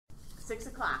6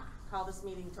 o'clock. Call this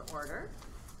meeting to order.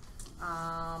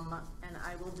 And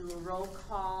I will do a roll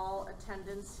call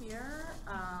attendance here.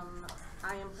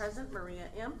 I am present. Maria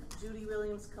Imp, Judy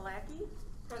Williams-Kalaki.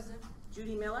 Present.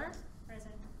 Judy Miller.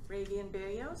 Present. Ravian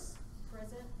Berrios.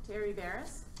 Present. Terry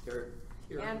Barris. Here.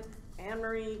 And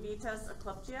Anne-Marie Vitas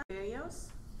Aklopcia. Berrios.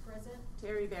 Present.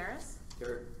 Terry Barris.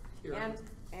 Here. And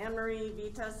Anne-Marie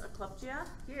Vitas Aklopcia.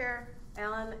 Here.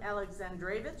 Alan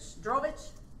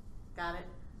Alexandrovich. Got it.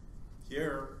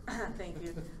 Here. Thank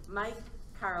you. Mike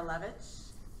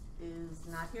Karalevich is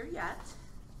not here yet,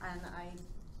 and I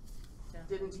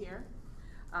didn't hear.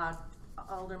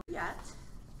 Alderman yet,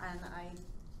 and I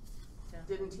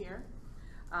didn't hear.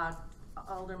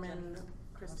 Alderwoman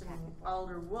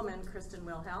Kristen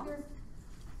Wilhelm.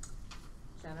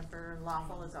 Jennifer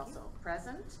Lawful is also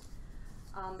present.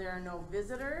 There are no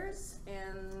visitors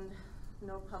and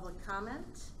no public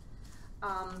comment.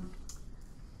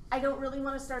 I don't really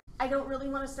want to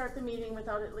start the meeting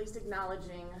without at least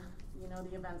acknowledging,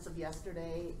 the events of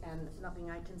yesterday, and nothing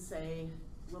I can say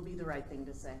will be the right thing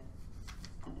to say.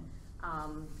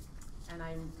 And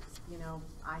I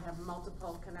have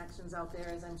multiple connections out there,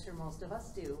 as I'm sure most of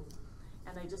us do.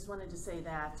 And I just wanted to say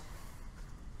that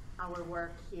our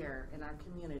work here in our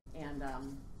community,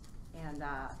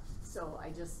 so I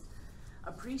just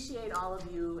appreciate all of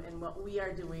you and what we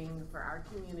are doing for our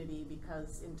community,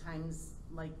 because in times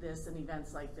like this and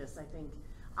events like this, I think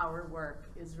our work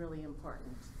is really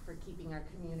important for keeping our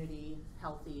community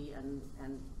healthy and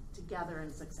together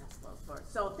and successful.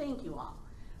 So thank you all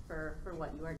for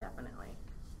what you are definitely.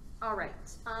 All right.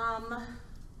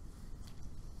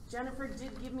 Jennifer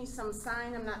did give me some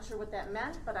sign. I'm not sure what that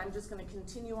meant, but I'm just going to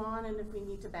continue on, and if we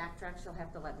need to backtrack, she'll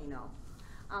have to let me know.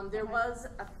 There was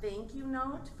a thank you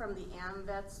note from the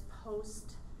AMVETS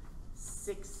Post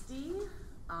 60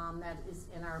 that is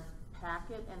in our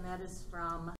packet, and that is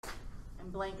from,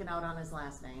 I'm blanking out on his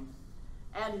last name,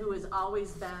 Ed, who has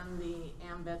always been the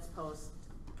AMVETS Post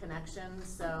connection.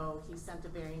 So he sent a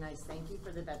very nice thank you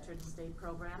for the Veterans Day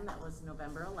program. That was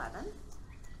November 11th.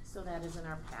 So that is in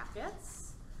our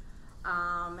packets.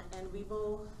 And we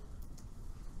will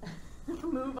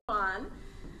move on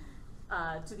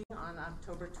on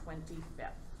October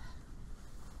 25th.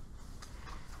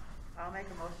 I'll make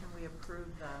a motion we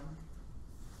approve them.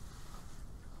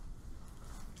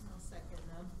 I'll second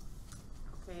them.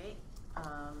 Okay,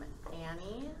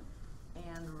 Annie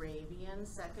and Ravian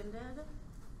seconded.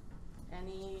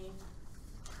 Any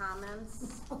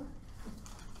comments?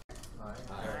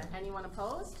 Aye. Anyone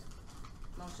opposed?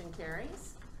 Motion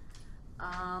carries.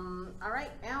 All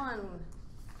right, Alan,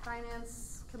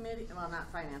 Finance Committee, well,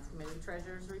 not Finance Committee,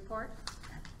 Treasurer's Report.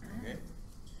 Okay.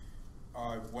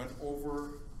 I went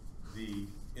over the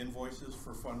invoices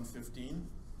for Fund 15,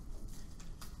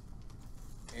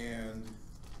 and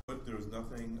there was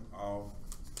nothing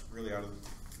really out of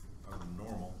the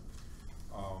normal.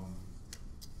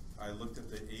 I looked at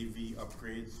the AV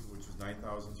upgrades, which was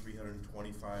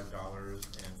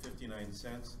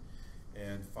 $9,325.59,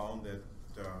 and found that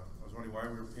I was wondering why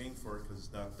we were paying for it, because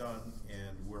it's not done,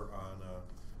 and we're on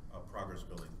a progress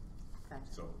billing.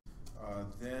 Gotcha. So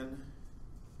then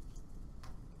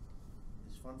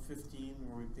is Fund 15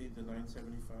 where we paid the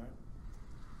 $975?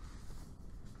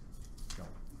 No.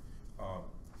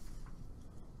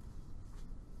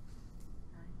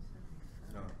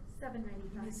 No.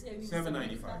 $795.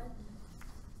 $795.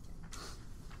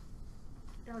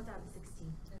 That was out of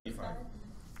 16.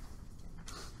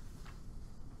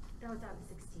 That was out of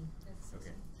 16.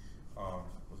 Okay. I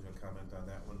was going to comment on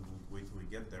that one. We'll wait till we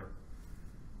get there.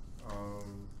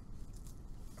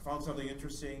 I found something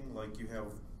interesting, like you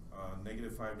have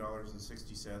negative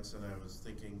 $5.60, and I was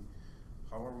thinking,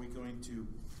 how are we going to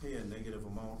pay a negative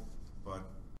amount, but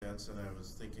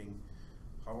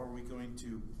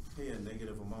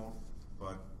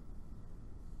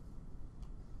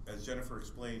as Jennifer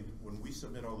explained, when we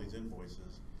submit all these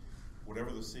invoices,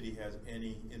 whatever the city has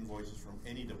any invoices from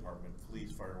any department,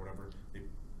 police, fire, whatever, they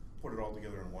put it all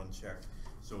together in one check,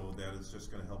 so that it's just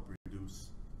going to help reduce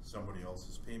somebody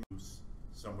else's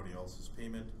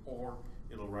payment, or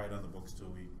it'll ride on the books till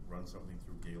we run something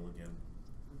through Gale again.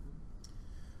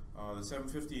 The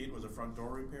 $758 was a front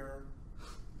door repair.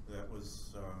 That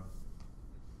was,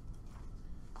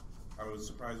 I was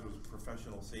surprised it was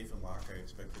Professional Safe and Lock. I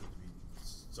expected it to be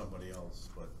somebody else,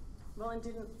 but. Well, and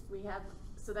didn't we have,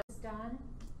 so that's done.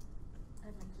 I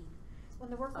have my key. When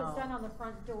the work was done on the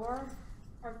front door,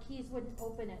 our keys wouldn't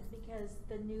open it because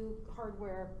the new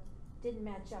hardware didn't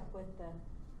match up with the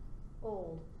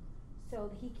old.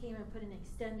 So he came and put an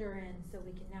extender in so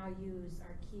we can now use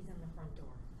our keys on the front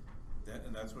door.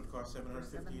 And that's what cost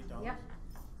 $758? Yep.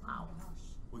 Wow.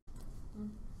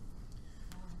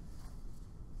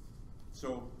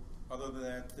 So, other than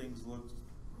that, things look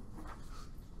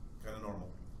kinda normal.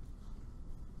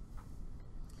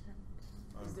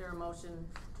 Is there a motion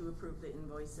to approve the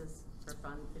invoices for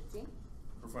Fund 15?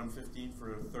 For Fund 15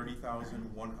 for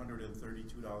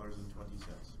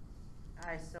 $30,132.20.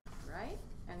 I so, Right?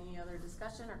 Any other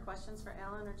discussion or questions for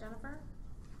Alan or Jennifer?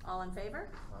 All in favor?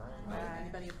 Aye.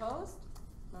 Anybody opposed?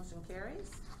 Motion carries.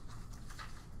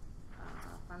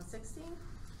 Fund 16?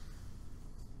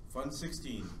 Fund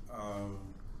 16, I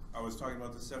was talking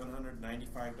about the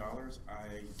 $795.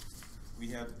 We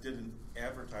did an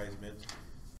advertisement.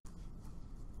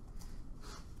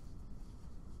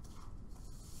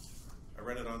 I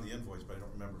read it on the invoice, but I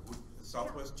don't remember.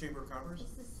 Southwest Chamber of Commerce?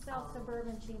 It's the South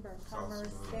Suburban Chamber of South Commerce,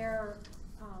 Suburban. their,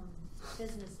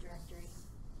 business directory.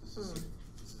 This is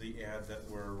the ad that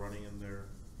we're running in their,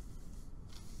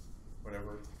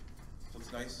 whatever. So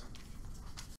it's nice.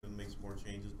 And make some more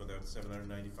changes, but that's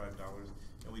 $795.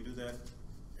 And we do that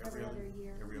every other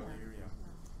year. Every other year, yeah.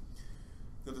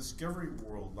 The Discovery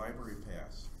World Library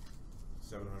Pass,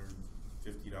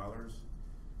 $750.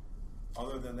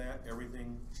 Other than that,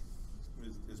 everything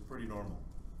is pretty normal,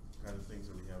 kind of things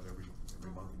that we have every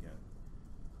month again.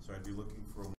 So I'd be looking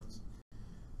for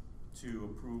to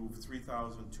approve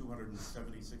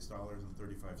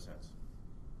 $3,276.35.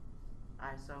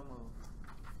 I so move.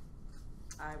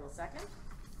 I will second.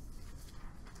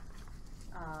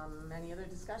 Any other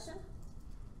discussion?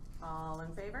 All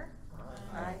in favor?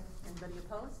 Aye. Anybody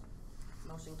opposed?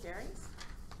 Motion carries.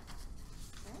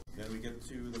 Okay. Then we get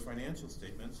to the financial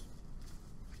statements.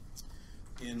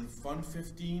 In Fund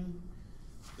 15,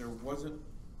 there wasn't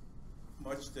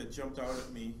much that jumped out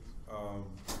at me.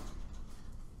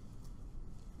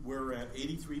 We're at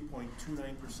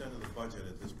 83.29% of the budget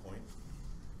at this point.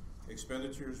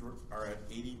 Expenditures are at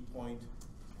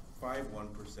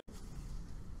 80.51%.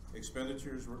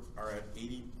 Expenditures are at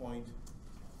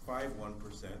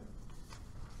 80.51%.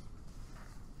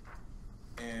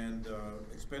 And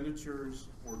expenditures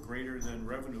were greater than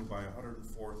revenue by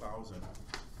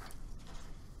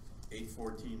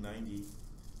 $104,814.90,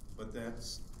 but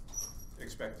that's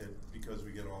expected because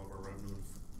we get all of our revenue.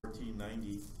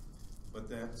 $14.90, but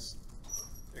that's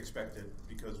expected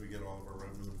because we get all of our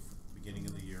revenue beginning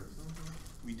of the year.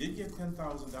 We did get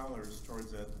 $10,000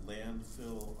 towards that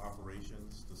landfill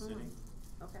operations, the city.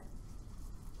 Okay.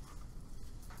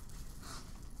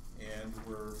 And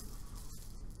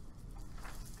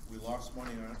we lost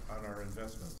money on our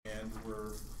investments. And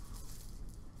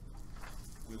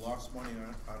we lost money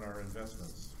on our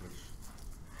investments, which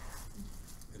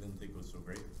I didn't think was so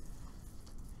great.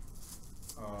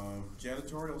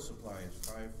 Janitorial supplies,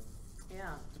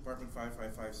 Yeah. Department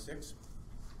 5556.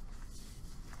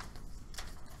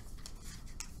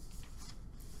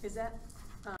 Is that,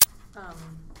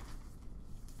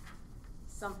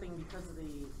 something because of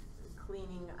the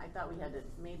cleaning? I thought we had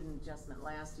made an adjustment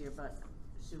last year, but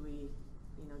should we,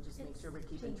 just make sure we're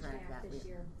keeping Changed track of back that? this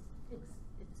year.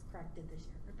 It's corrected this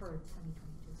year, for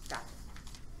 2022. Gotcha.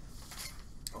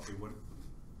 Okay,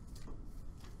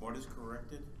 what is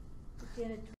corrected?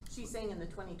 She's saying in the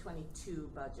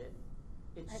 2022 budget,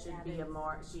 it I should be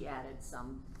added. she added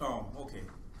some, Oh, okay.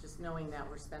 just knowing that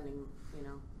we're spending,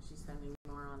 she's spending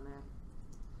more on that.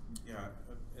 Yeah,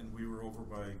 and we were over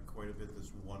by quite a bit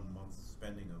this 1 month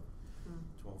spending of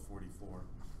 $1244.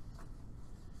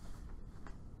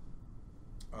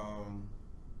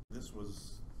 This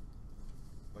was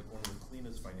like one of the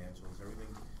cleanest financials.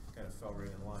 Everything kind of fell right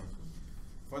in line.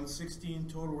 Fund 16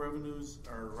 total revenues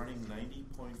are running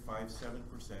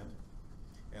 90.57%,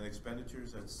 and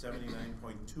expenditures at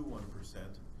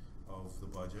 79.21% of the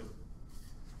budget,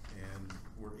 and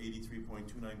we're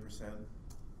 83.29%.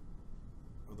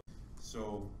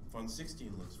 So Fund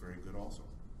 16 looks very good also.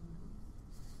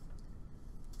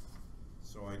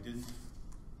 So I didn't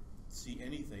see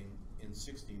anything in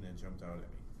 16 that jumped out at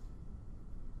me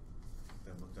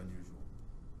that looked unusual.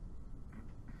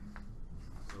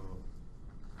 So,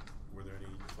 were there any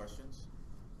questions?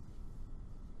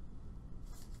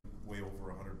 Way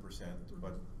over 100%,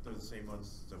 but they're the same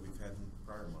ones that we've had in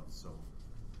prior months, so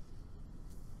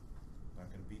not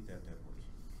gonna beat that dead horse.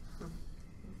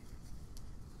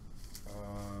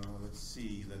 Let's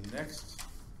see, the next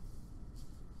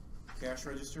cash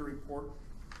register report.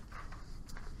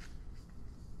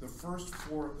 The first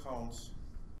 4 accounts,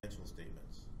 financial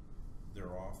statements,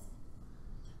 they're off.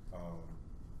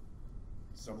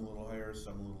 Some a little higher,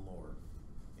 some a little lower.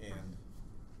 And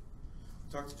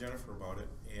I talked to Jennifer about it,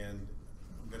 and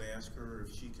I'm gonna ask her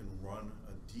if she can run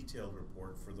a detailed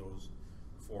report for those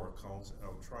 4 accounts, and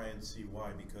I'll try and see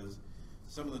why, because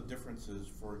some of the differences,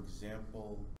 for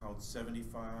example, account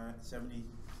 75,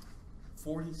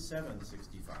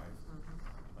 4765.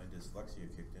 My dyslexia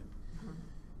kicked in.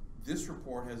 This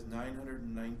report has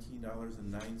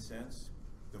 $919.09.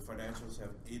 The financials have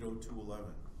 $802.11.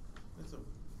 That's a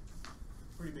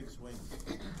pretty big swing,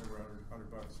 over $100.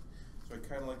 So I'd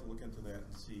kind of like to look into that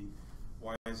and see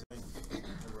why is it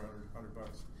over $100.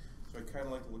 So I'd kind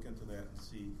of like to look into that and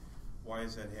see why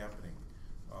is that happening.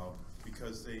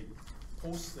 Because they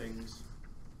post things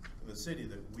in the city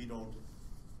that we don't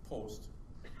post,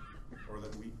 or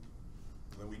that we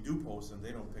do post and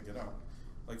they don't pick it up.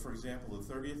 Like, for example, the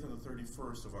 30th and the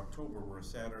 31st of October were a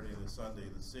Saturday and a Sunday,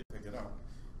 the city pick it up.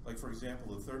 Like, for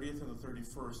example, the 30th and the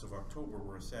 31st of October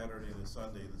were a Saturday and a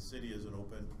Sunday, the city isn't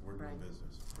open, we're doing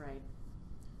business. Right.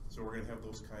 So we're gonna have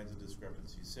those kinds of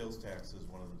discrepancies. Sales tax is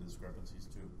one of the discrepancies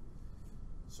too.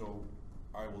 So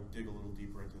I will dig a little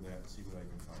deeper into that and see what I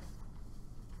can find.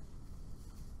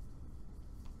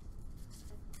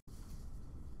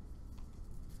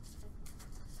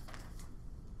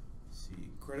 See,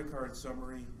 credit card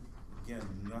summary, again,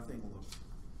 nothing looks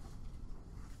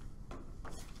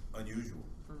unusual.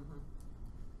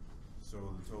 So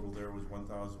the total there was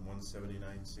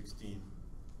 $1,179.16.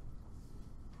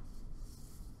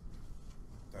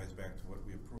 Ties back to what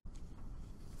we approved.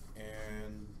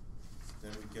 And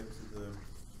then we get to the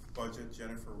budget.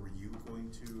 Jennifer, were you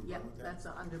going to run Yep, with that? that's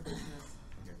under business.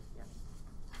 Okay. Yep.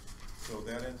 So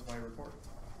that ends my report.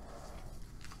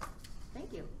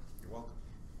 Thank you. You're welcome.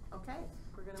 Okay,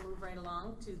 we're gonna move right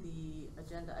along to the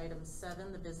agenda item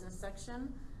 7, the business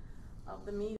section of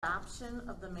the meeting. Adoption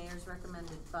of the mayor's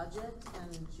recommended budget,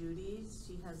 and Judy,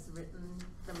 she has written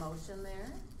the motion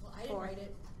there. Well, I didn't write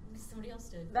it, somebody else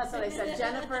did. That's what I said.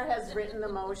 Jennifer has written the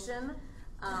motion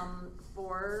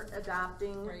for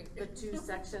adopting Great. the 2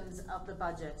 sections of the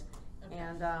budget. Okay.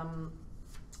 And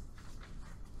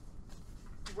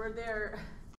were there,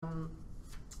 I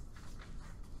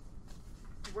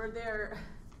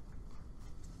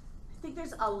think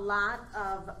there's a lot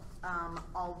of,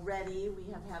 already, we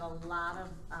have had a lot of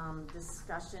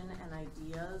discussion and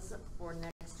ideas for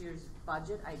next year's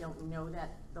budget. I don't know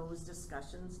that those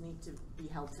discussions need to be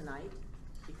held tonight,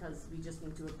 because we just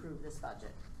need to approve this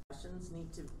budget. Discussions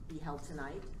need to be held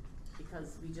tonight,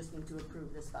 because we just need to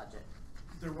approve this budget.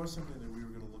 There was something that we were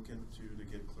gonna look into to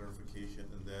get clarification,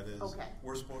 and that is, Okay.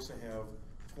 we're supposed to have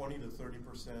 20 to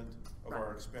 30% of our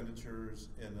Right. expenditures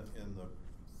in the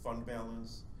fund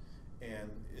balance.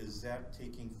 And is that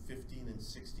taking 15 and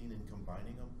 16 and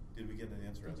combining them? Did we get an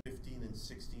answer on that? 15 and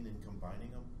 16 and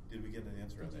combining them? Did we get an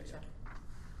answer on Did that you yet? check?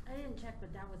 I didn't check,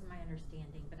 but that was my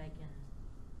understanding, but I can.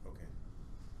 Okay.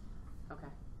 Okay,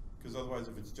 Because otherwise,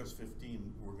 if it's just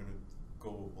 15, we're gonna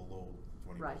go below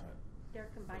 20%. Right. They're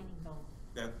combining both.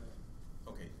 That,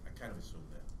 okay, I kind of assumed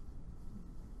that.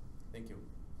 Thank you.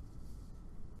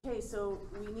 okay, so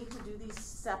we need to do these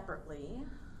separately.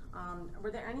 Were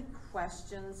there any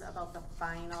questions about the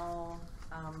final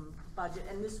budget?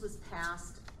 And this was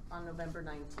passed on November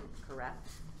 19th, correct?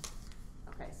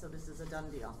 Okay, so this is a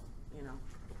done deal, you know.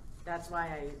 That's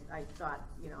why I thought,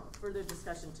 you know, further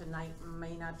discussion tonight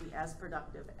may not be as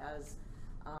productive as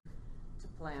to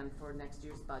plan for next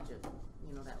year's budget.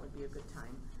 You know, that would be a good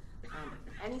time.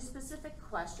 Any specific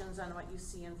questions on what you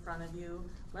see in front of you?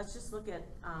 Let's just look at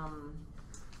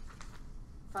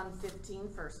Fund 15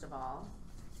 first of all.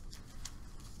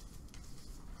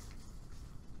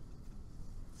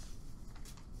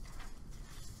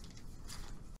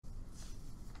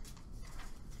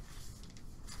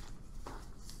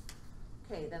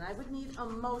 Okay, then I would need a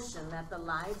motion that the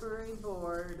library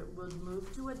board would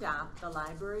move to adopt the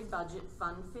library budget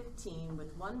Fund 15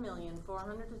 with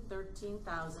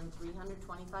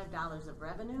 $1,413,325 of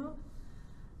revenue,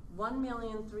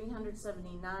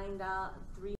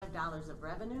 $1,379,300 of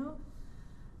revenue,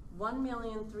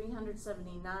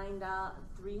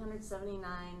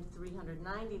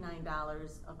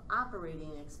 $1,379,399 of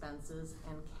operating expenses,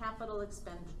 and capital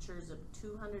expenditures of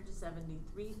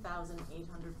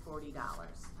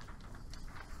 $273,840.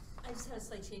 I just had a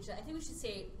slight change. I think we should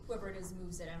say whoever it is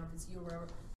moves it. I don't know if it's you or whoever.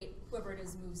 Whoever it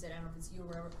is moves it. I don't know if it's you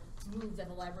or whoever. Move that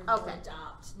the library board Okay.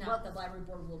 adopt, not Well- the library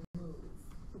board will move.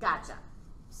 Gotcha.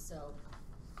 So,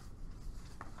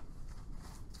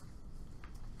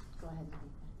 Go ahead and make that.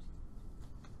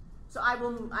 So I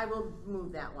will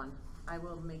move that one. I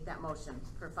will make that motion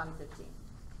for Fund 15.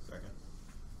 Second.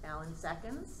 Alan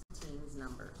seconds. Teams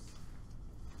numbers.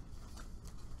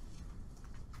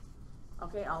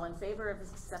 Okay, all in favor of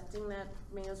accepting that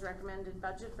mayor's recommended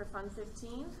budget for Fund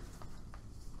 15?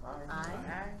 Aye.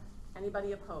 Aye.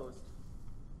 Anybody opposed?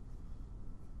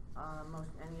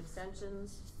 Any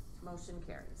abstentions? Motion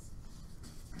carries.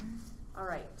 All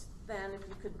right, then if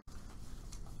you could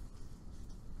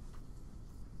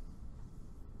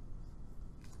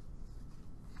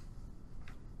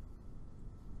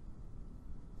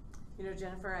You know,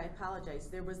 Jennifer, I apologize,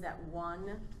 there was that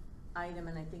one item,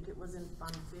 and I think it was in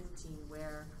Fund 15,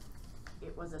 where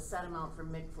it was a set amount for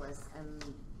MICFLIS, and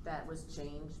that was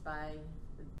changed by,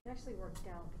 It actually worked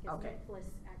out because Okay.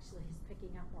 Nicholas actually is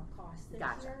picking up more costs this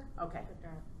Gotcha. year. Okay.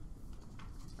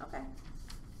 But, okay.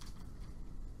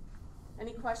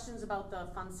 Any questions about the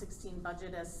Fund 16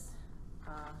 budget as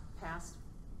passed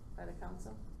by the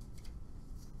council?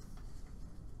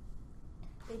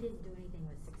 they didn't do anything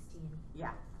with 16.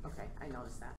 Yeah, okay, I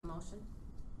noticed that. Motion?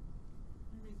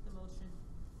 I make the motion.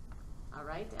 All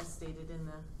right, as stated in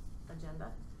the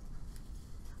agenda.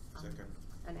 Second.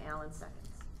 And Alan seconds.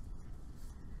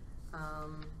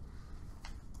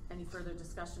 Any further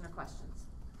discussion or questions?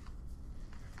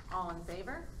 All in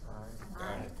favor?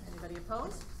 Aye. Anybody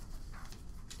opposed?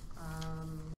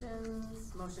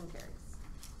 Motion carries.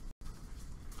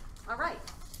 All right,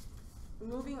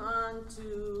 moving on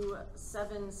to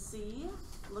 7C,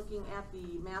 looking at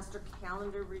the master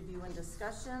calendar review and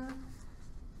discussion.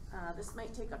 This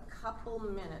might take a couple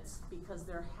minutes because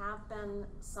there have been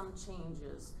some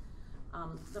changes.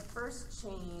 The first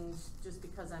change, just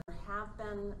because there have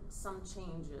been some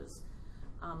changes.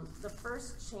 The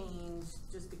first change,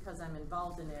 just because I'm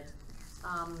involved in it,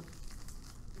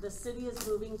 the city is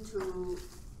moving to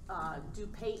do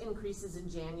pay increases in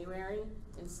January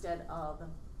instead of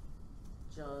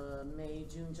May,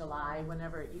 June, July,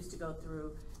 whenever it used to go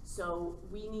through. So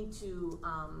we need to,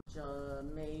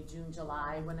 May, June,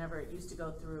 July, whenever it used to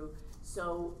go through.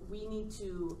 So we need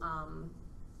to,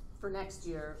 for next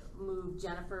year, move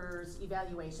Jennifer's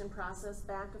evaluation process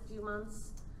back a few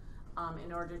months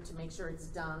in order to make sure it's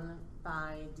done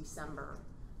by December,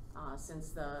 since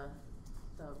the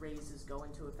raises go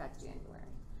into effect January.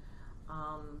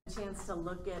 Chance to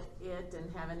look at it and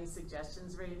have any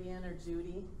suggestions, Ravian or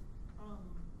Judy?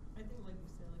 I think like you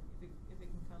said, like if it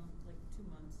can come like 2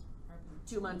 months probably.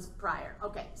 2 months prior,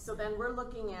 okay, so then we're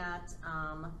looking at,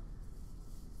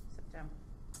 September.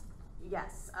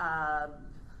 yes,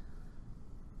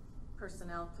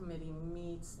 Personnel Committee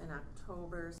meets in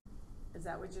October. Is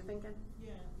that what you're thinking?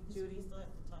 Yeah, because Judy? we still have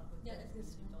to talk with Yeah, Jennifer, that's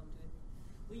usually don't do it.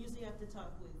 We usually have to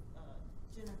talk with,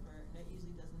 Jennifer, and that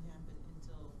usually doesn't happen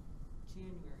until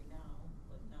January now,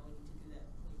 but now we need to do that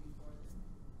way before then.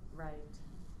 Right,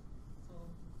 So,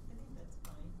 I think that's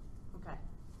fine. okay.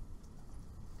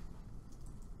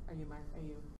 Are you, Mark, are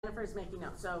you? Jennifer's making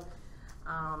notes, so,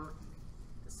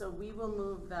 so we will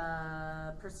move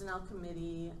the Personnel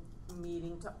Committee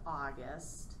meeting to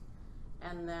August.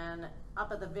 And then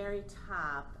up at the very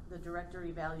top, the director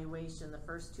evaluation, the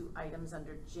first 2 items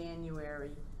under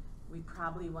January, we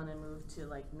probably wanna move to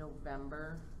like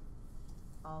November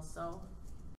also.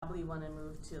 Probably wanna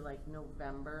move to like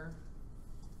November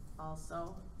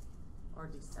also, or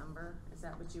December. Is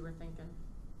that what you were thinking,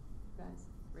 guys?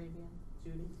 Ravian,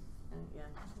 Judy? And yeah,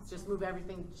 just move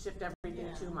everything, shift everything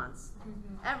Yeah. 2 months.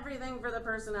 Mm-hmm. Everything for the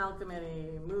Personnel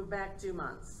Committee, move back 2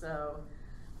 months, so,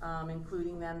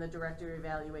 including then the director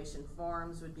evaluation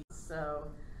forms would be,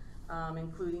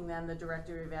 including then the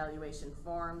director evaluation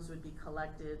forms would be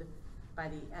collected by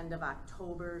the end of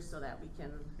October so that we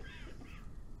can,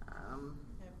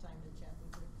 Have time to chat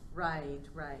with her.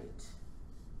 right.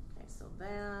 Okay, so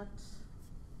that.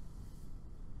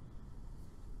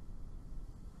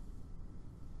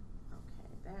 Okay,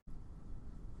 that.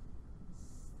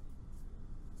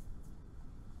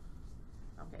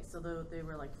 Okay, so they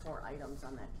were like 4 items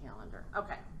on that calendar.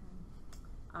 Okay.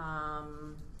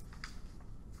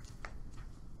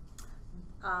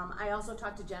 I also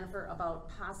talked to Jennifer about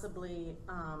possibly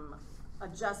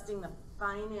adjusting the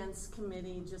finance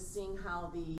committee, just seeing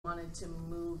how wanted to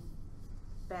move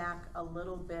back a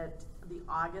little bit, the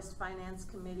August finance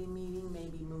committee meeting,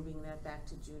 maybe moving that back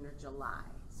to June or July.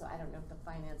 So I don't know if the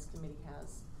finance committee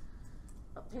has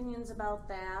opinions about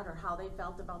that, or how they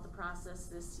felt about the process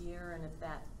this year, and if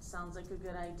that sounds like a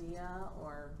good idea,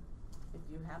 or if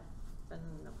you have an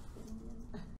opinion.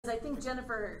 'Cause I think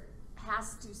Jennifer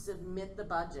has to submit the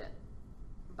budget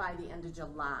by the end of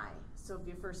July. So if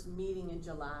your first meeting in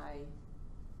July,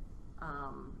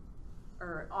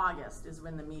 or August is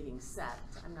when the meeting's set,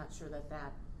 I'm not sure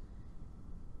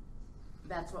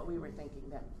that's what we were thinking,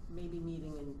 that maybe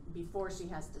meeting before she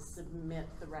has to submit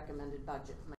the recommended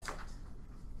budget.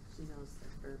 She knows the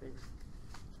verbiage.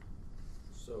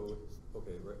 So,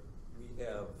 okay, we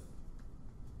have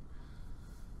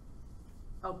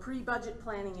Oh, pre-budget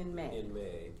planning in May. in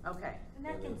May, Okay. And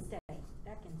that And can then- stay,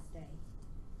 that can stay.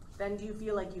 Then do you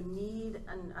feel like you need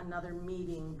another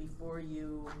meeting before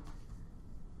you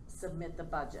submit the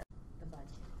budget The budget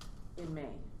in May?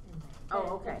 in May. Oh,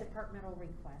 The okay. departmental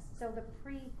request. So the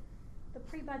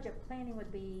pre-budget planning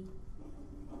would be,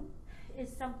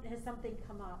 has something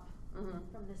come up Mhm.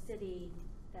 from the city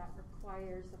that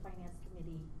requires the finance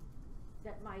committee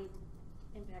that might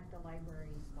impact the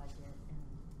library's budget and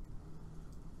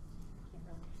can't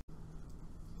really.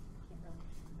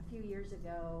 A few years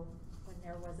ago, when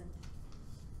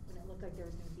it looked like there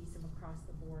was gonna be some across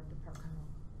the board departmental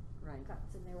Right,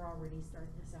 cuts, and they were already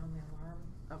starting to sound their alarm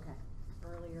okay,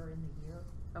 earlier in the year.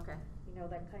 okay. You know,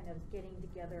 that kind of getting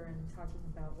together and talking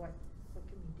about what can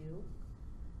we do?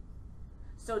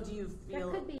 So do you That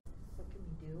feel? could be, what can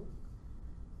we do?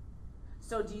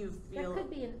 So do you That feel could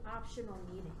be an optional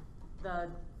meeting.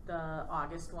 the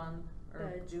August one,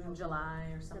 or The- June, July,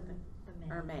 or something? The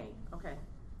May. Or May, okay.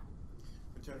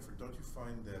 But Jennifer, don't you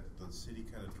find that the city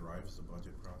kind of drives the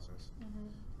budget process? Mm-hmm.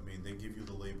 I mean, they give you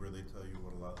the labor, they tell you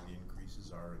what a lot of the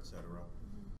increases are, et cetera.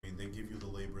 I mean, they give you the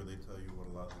labor, they tell you what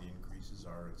a lot of the increases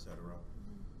are, et cetera.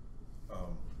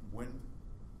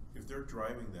 If they're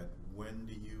driving that, when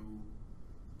do you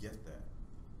get that?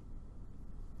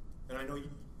 And I know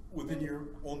within your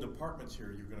own departments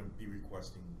here, you're gonna be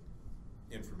requesting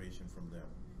information from them.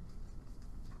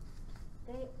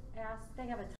 They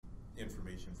have a,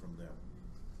 Information from them.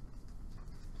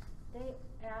 they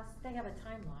have a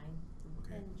timeline.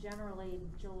 Okay. And generally,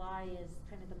 July is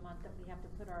kind of the month that we have to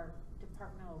put our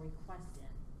departmental request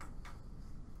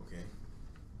in. Okay.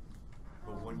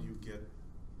 But when do you get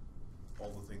all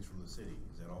the things from the city?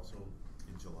 Is that also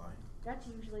in July? That's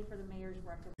usually for the mayor's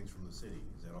Things from the city,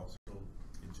 is that also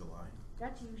in July?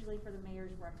 That's usually for the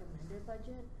mayor's recommended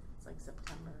budget. It's like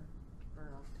September or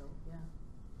October, yeah.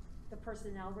 The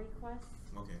personnel requests,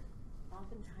 Okay.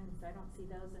 oftentimes I don't see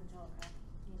those until,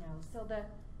 so the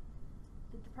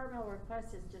departmental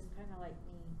request is just kind of like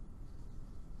me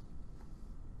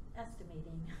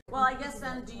estimating. Well, I guess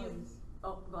then do you,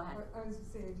 oh, go ahead. I was gonna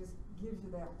say, it just gives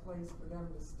you that place for them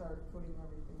to start putting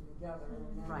everything together,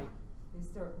 and then Right. they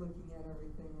start looking at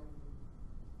everything and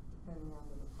depending on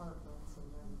the departments, and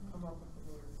then come up with the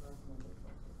mayor's recommended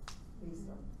budget based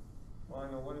on. Well,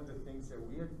 I know one of the things that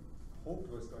we had hoped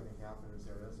was going to happen is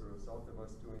that as a result of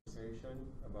us doing a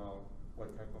conversation about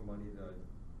what type of money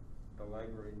the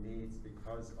library needs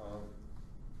because of,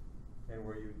 and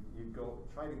where you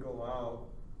try to go out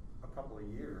a couple of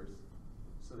years,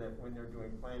 so that when they're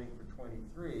doing planning for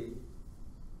 23,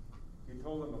 you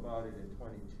told them about it in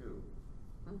 22,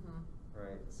 Mm-hmm.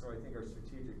 right? So I think our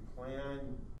strategic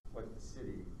plan, what the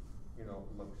city,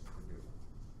 looks to do.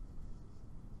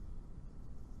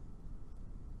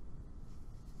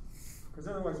 Because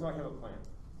otherwise, why have a plan?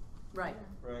 Right,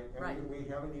 Right, and Right. we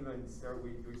haven't even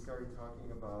we started talking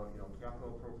about, capital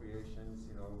appropriations,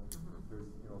 Mhm. there's,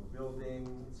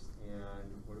 buildings,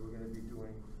 and what are we gonna be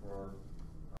doing for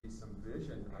some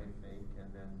vision, I think,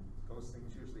 and then those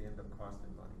things usually end up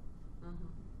costing money. mm-hmm.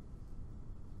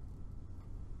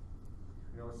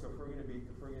 So if we're gonna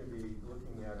be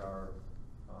looking at our,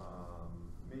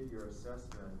 mid-year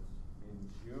assessment in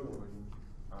June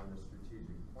on the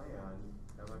strategic plan,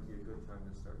 that might be a good time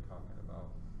to start talking about.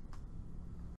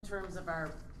 In terms of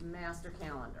our master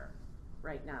calendar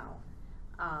right now,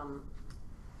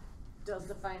 does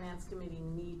the finance committee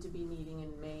need to be meeting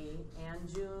in May and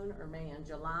June, or May and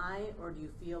July, or do you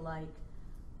feel like,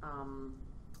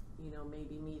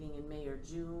 maybe meeting in May or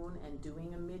June and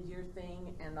doing a mid-year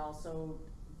thing, and also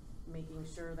making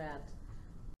sure that,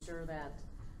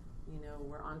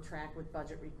 we're on track with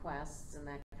budget requests and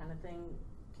that kind of thing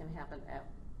can happen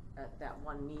at that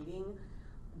one meeting?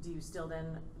 Do you still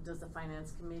then, does the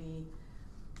finance committee,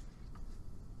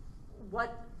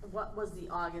 what was the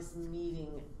August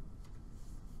meeting,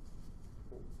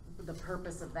 the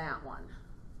purpose of that one?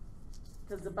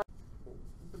 Cause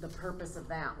the purpose of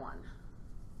that one.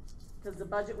 Cause the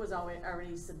budget was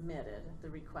already submitted, the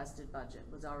requested budget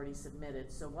was already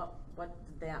submitted, so what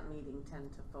did that meeting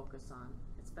tend to focus on?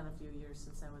 It's been a few years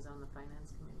since I was on the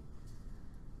finance committee.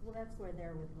 Well, that's where they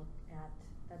would look at,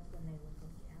 that's when they would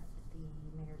look at the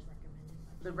mayor's recommended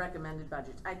budget. The recommended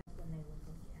budget, When they would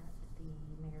look at the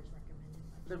mayor's recommended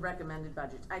budget. the recommended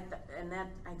budget,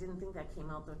 I didn't think that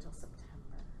came out though till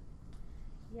September.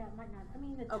 Yeah, it might not, I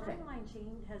mean, the Okay. timeline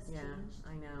has Yeah, changed.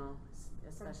 I know,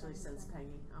 especially time to since time.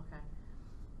 Peggy, okay.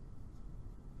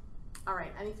 All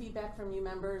right, any feedback from you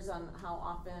members on how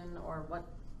often or what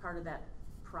part of that,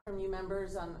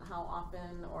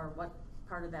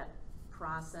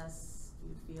 process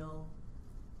you feel,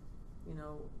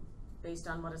 based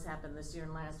on what has happened this year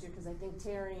and last year? Cause I think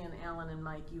Terry and Alan and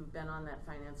Mike, you've been on that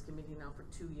finance committee now for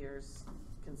 2 years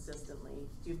consistently.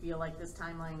 Do you feel like this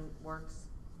timeline works?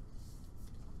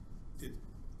 It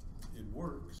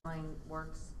works. Timeline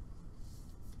works?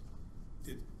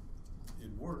 It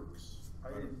works. I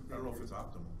I didn't don't know if think it's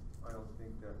optimal. I don't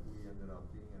think that we ended up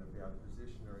being in a bad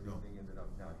position or No. anything ended up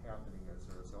not happening as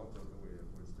a result of the way it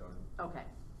was done. Okay.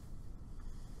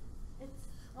 It's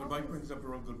But Mike always- brings up a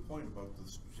real good point about the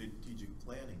strategic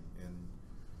planning, and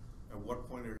at what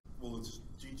point will the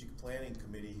strategic planning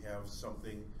committee have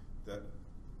something that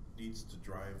needs to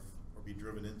drive or be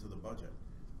driven into the budget?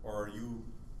 Or are you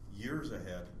years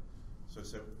ahead,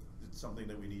 such that it's something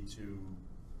that we need to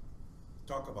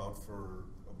talk about for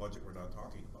a budget we're not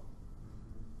talking about?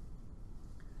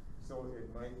 So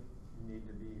it might need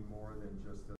to be more than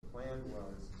just the plan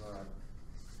was, but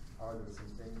are there some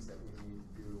things that we need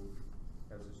to do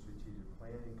as a strategic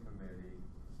planning committee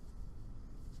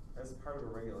as part of a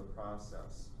regular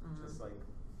process? Mhm. Just like,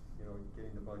 you know,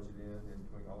 getting the budget in and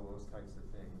doing all those types of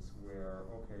things where,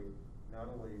 okay, not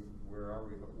only where are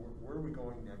we, but where are we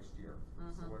going next year? So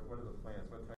Mhm. what are the plans?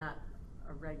 What type? Not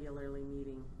a regularly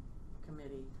meeting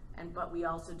committee, but we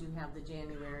also do have the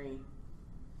January,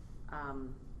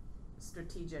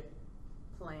 strategic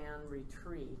plan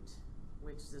retreat,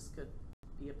 which this could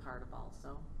be a part of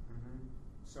also.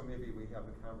 So maybe we have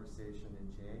a conversation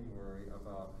in January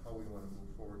about how we wanna move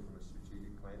forward from a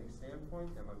strategic planning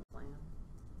standpoint. Am I Plan.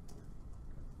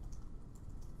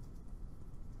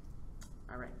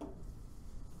 All right.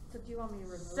 So do you want me to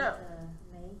remove So-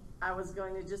 the May? I was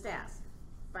going to just ask,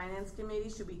 Finance Committee,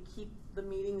 should we keep the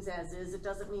meetings as is? It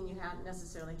doesn't mean you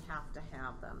necessarily have to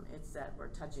have them. It's that we're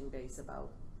touching base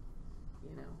about,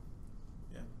 you know.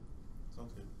 Yeah,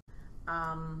 sounds good.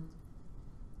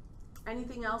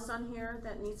 Anything else on here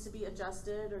that needs to be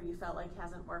adjusted or you felt like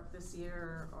hasn't worked this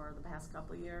year or the past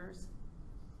couple of years?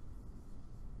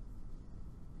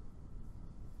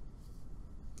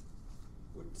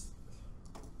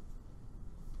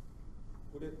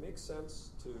 Would it make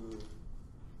sense to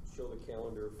show the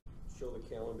calendar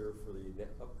for the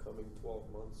upcoming 12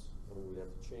 months? I mean, we'd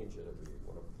have to change it every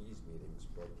one of these meetings,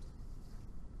 but,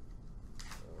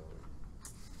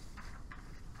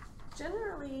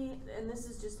 Generally, and this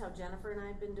is just how Jennifer and I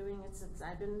have been doing it since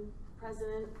I've been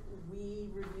president, we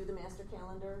review the master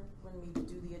calendar when we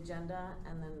do the agenda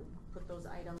and then put those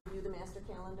items,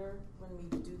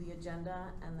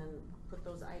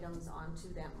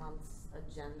 onto that month's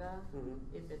agenda.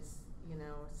 If it's, you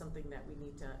know, something that we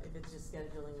need to, if it's just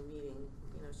scheduling a meeting,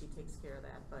 you know, she takes care of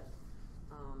that, but,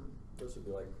 this would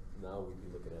be like, now we'd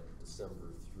be looking at December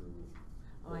through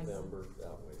Oh, I see. November,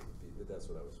 that way would be, that's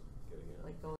what I was getting at.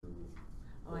 Like go- Through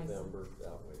Oh, I see. November,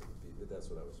 that way would be, that's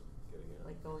what I was getting at.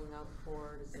 like going out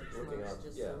 4 to 6 Looking months, out,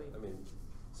 just yeah, so we. I mean,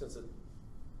 since it,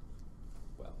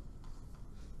 well,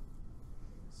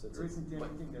 since There it isn't might-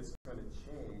 anything that's gonna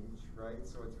change, right?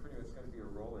 So it's pretty much gonna be a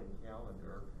rolling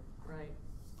calendar. Right,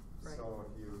 right. So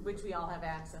if you. Which we all have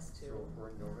access to. So if we're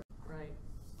in November. Right,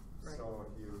 right. So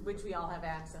if you. Which we all have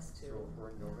access to. So if we're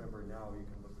in November now, you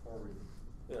can look forward,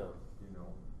 yeah, you know.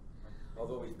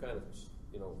 although we've kind of,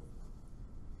 you know,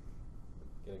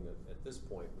 at this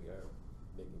point, we are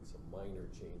making some minor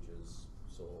changes,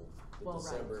 so Well,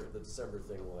 right. the December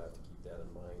thing, we'll have to keep that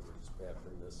in mind, we're just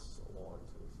pattering this along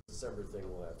to. December thing,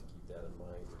 we'll have to keep that in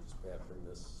mind, we're just pattering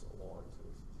this along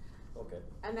to. Okay,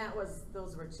 And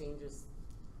those were changes,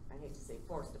 I hate to say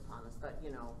forced upon us, but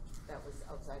you know, that was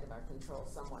outside of our control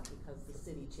somewhat because the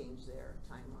city changed their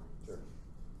timelines. sure,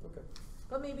 okay.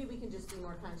 But maybe we can just be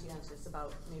more conscientious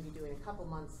about maybe doing a couple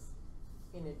months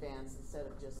in advance instead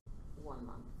of just 1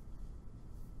 month.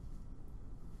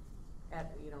 On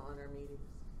our meetings,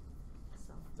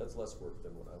 so. That's less work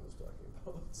than what I was talking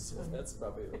about, so that's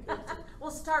probably okay too.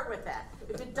 We'll start with that.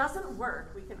 If it doesn't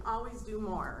work, we can always do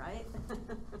more, right?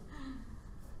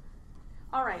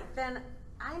 All right, then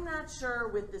I'm not sure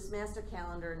with this master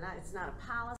calendar, it's not a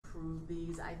policy to approve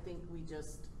these. I think we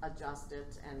just adjust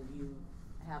it and you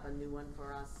have a new one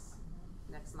for us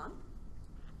next month.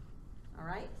 All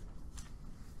right?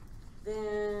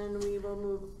 Then we will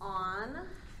move on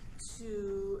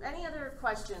to any other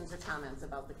questions or comments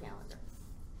about the calendar.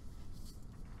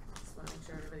 Just want to make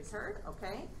sure everybody's heard.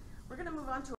 Okay. We're going to move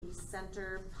on to the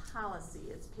center policy.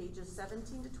 It's pages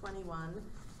 17 to 21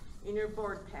 in your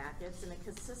board packets, and it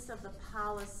consists of the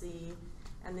policy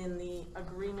and then the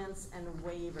agreements and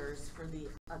waivers for the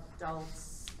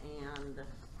adults and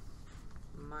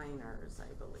minors,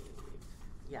 I believe.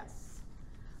 Yes.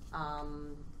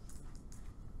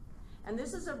 And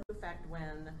this is a effect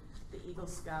when the Eagle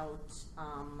Scout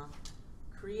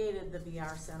created the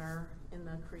VR Center in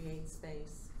the Create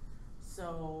space.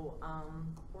 So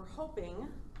we're hoping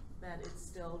that it's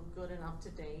still good enough to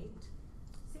date.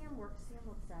 Sam looks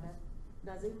at it.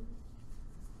 Does he?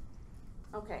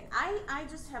 Okay, I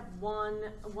just have one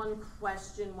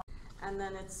question, and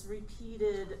then it's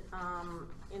repeated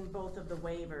in both of the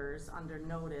waivers under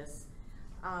notice.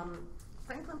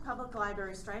 Franklin Public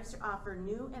Library strives to offer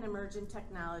new and emerging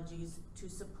technologies to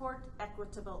support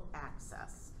equitable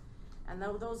access. And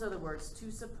those are the words,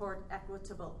 to support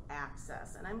equitable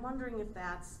access. And I'm wondering if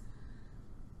that's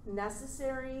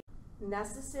necessary,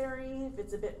 if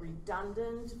it's a bit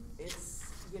redundant. It's,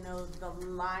 you know, the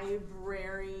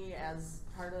library as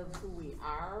part of who we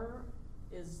are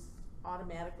is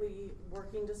automatically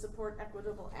working to support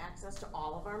equitable access to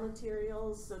all of our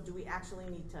materials. So do we actually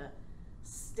need to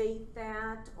state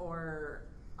that, or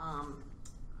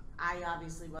I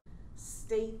obviously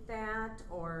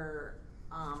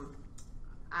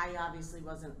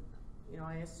wasn't, you know,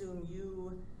 I assume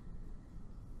you,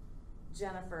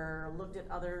 Jennifer, looked at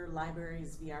other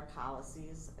libraries' VR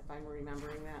policies, if I'm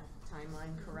remembering that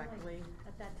timeline correctly.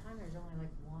 At that time, there's only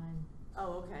like one.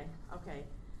 Oh, okay, okay.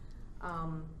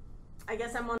 I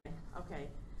guess I'm wondering, okay.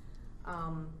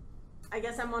 I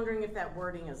guess I'm wondering if that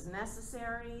wording is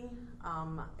necessary,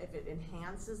 if it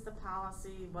enhances the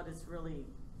policy, what it's really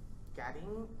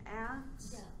getting at.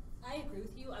 Yeah, I agree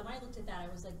with you. When I looked at that, I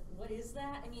was like, what is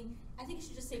that? I mean, I think you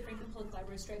should just say Franklin Public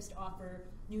Library strives to offer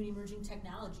new and emerging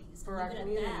technologies. For our leave it at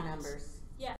community that. members.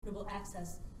 Yeah, equitable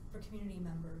access for community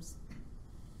members.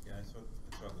 Yeah, I saw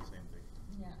the same thing.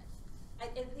 Yeah, I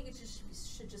think it just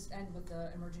should just end with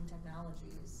the emerging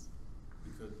technologies.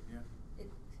 Because, yeah.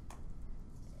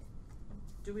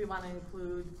 Do we want to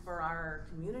include for our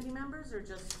community members, or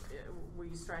just we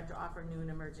strive to offer new and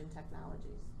emerging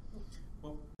technologies?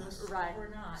 Well, this. Right. We're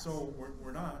not. So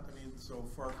we're not, I mean, so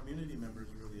for our community members,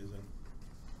 really isn't.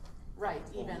 Right,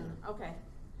 Oh, even, yeah. okay.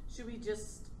 Should we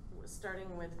just,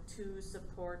 starting with to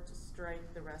support,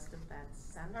 strike the rest of that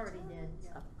sentence? Already did,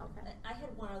 yeah. Oh, okay. I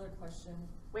had one other question.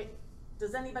 Wait,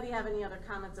 does anybody have any other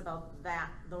comments about that,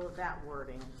 that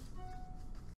wording?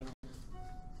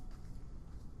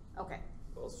 Okay.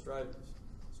 Well, strives,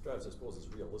 I suppose, is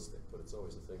realistic, but it's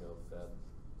always a thing of that,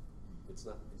 it's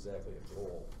not exactly a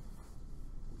goal.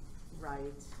 Right.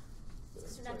 You know, So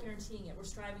it's we're not like, guaranteeing it. We're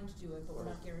striving to do it, but we're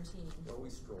not guaranteeing. well, we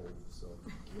strove, so.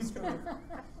 We strive.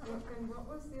 And what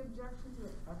was the objection to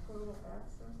the equitable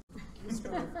access? We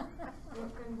strive.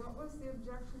 And what was the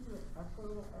objection to the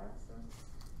equitable access?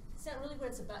 It's not really what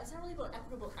it's about. It's not really about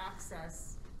equitable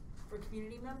access for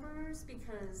community members,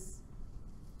 because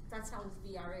that's how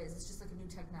VR is. It's just like a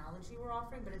new technology we're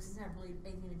offering, but it doesn't have really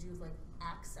anything to do with like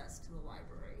access to the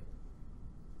library.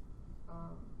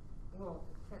 Well,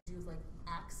 Do with like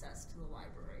access to the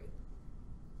library.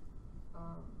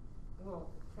 well,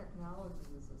 technology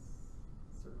is a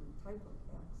certain type of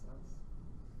access.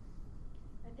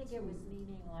 I think it was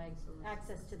meaning like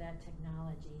access to that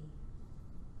technology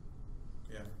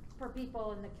Yeah. for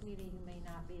people in the community who may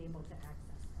not be able to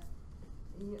access it.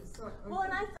 Yeah, so Well,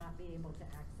 and I, Not be able to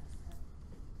access it.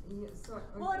 yeah, so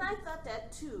well, and I thought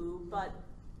that too, but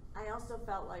I also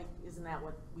felt like, isn't that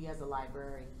what we as a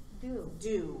library do?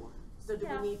 So do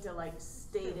Yeah. we need to like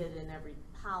state it in every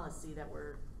policy that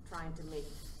we're trying to make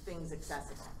things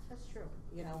accessible? That's true.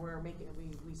 You know,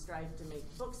 we strive to make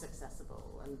books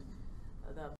accessible, and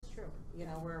That's true. you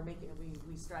know,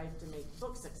 we strive to make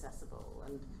books accessible,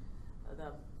 and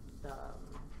the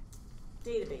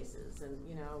databases, and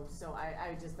you know, so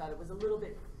I just thought it was a little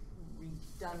bit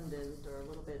redundant, or a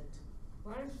little bit.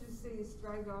 why don't you say you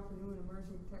strive to offer new and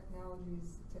emerging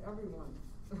technologies to everyone?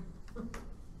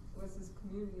 What's this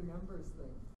community members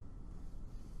thing?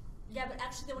 Yeah, but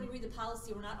actually then when you read the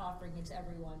policy, we're not offering it to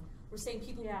everyone. We're saying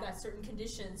people Yeah. who've got certain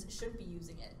conditions should be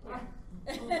using it. Yeah.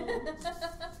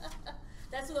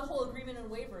 That's what the whole agreement and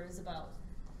waiver is about.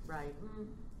 Right.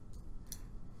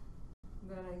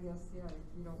 Then I guess, yeah,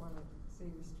 you don't wanna say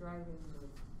you're striving or.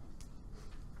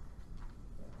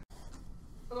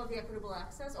 About the equitable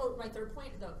access, oh, my third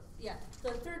point,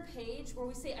 the third page where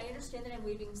we say, I understand that I'm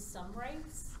waiving some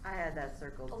rights. I had that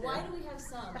circled too. Why do we have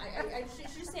some? I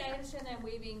should just say, I understand that I'm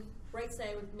waiving rights that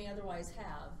I may otherwise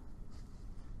have.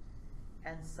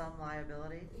 And some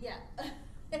liability? Yeah,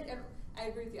 and I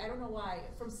agree with you, I don't know why,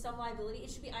 from some liability,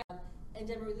 it should be, and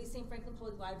then releasing Franklin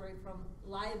Public Library from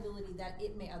liability that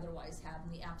it may otherwise have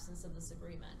in the absence of this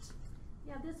agreement.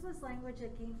 Yeah, this was language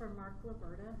that came from Mark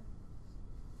Liberta.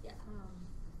 Yeah,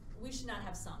 we should not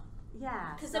have some.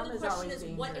 Yeah, Because then some the is question always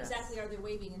is, what dangerous. exactly are they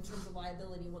waiving in terms of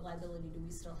liability, what liability do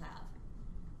we still have?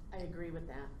 I agree with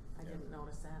that. I Yeah. didn't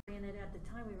notice that. Ran it at the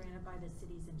time, we ran it by the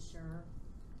city's insurer.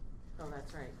 Oh,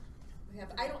 that's right. We have,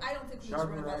 I don't think we need to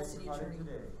run it by the city Sharper attorney.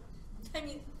 today. I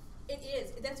mean, it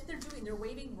is, that's what they're doing, they're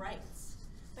waiving rights.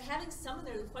 By having some in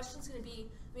there, the question's gonna be,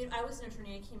 I mean, I was an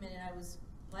attorney, I came in and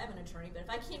I am an attorney, but if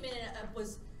I came in and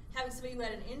was having somebody who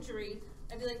had an injury,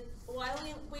 I'd be like, well, I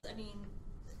mean,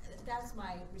 that's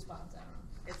my response, I don't know.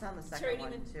 It's on the Terry, second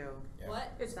one even- too. Yeah.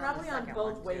 What? It's It's on the probably on second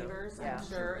both one, too. waivers, Yeah. I'm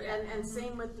sure, Yeah. and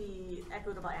same with the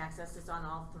equitable access, it's on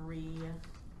all three,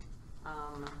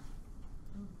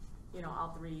 you know,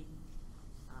 all three,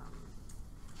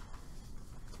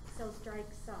 So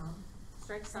strike some.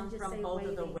 strike some just from say both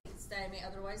of the. waiving. Rights that I may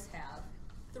otherwise have.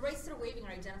 The rights that are waiving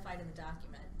are identified in the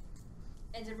document.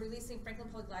 And to releasing Franklin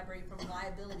Public Library from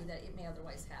liability that it may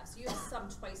otherwise have. So you have some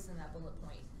twice in that bullet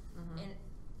point. Mhm.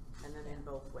 And then in yeah.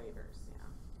 both waivers,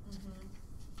 yeah.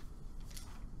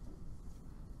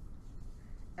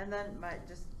 And then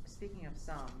just speaking of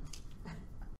some,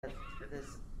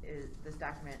 this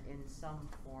document in some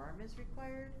form is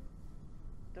required?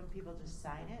 Don't people just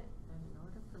sign it? And in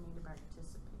order for me to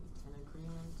participate, an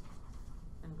agreement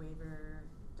and waiver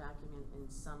document in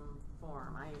some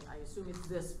form, I assume it's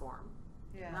this form.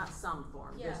 Yeah. Not some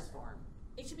form, Yeah. this form.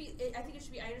 It should be, I think it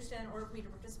should be, I understand, in order for me to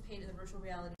participate in the virtual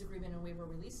reality agreement and waiver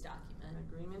release An document.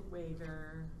 agreement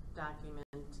waiver document,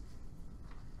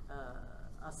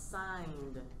 a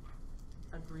signed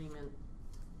agreement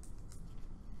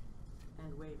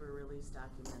and waiver release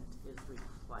document is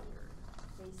required.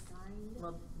 They signed.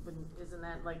 Well, but isn't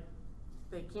that like,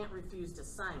 they can't refuse to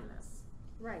sign this?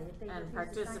 Right, if they And refuse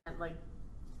to sign. participate, like,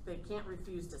 they can't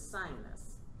refuse to sign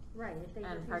this Right, if they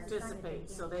and refuse to sign it, participate,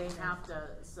 they so can't they sign it. have to,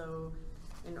 so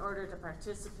in order to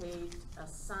participate, a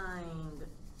signed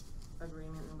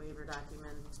agreement and waiver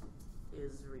document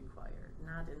is required,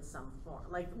 not in some form.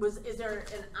 Like, is there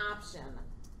an option?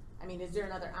 I mean, is there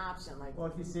another option, like, Well,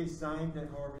 if you say signed, then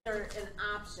however, is there an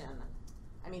option?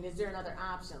 I mean, is there another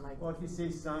option, like, well, if you say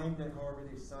signed, then however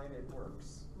they sign it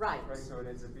works. right, Right, so it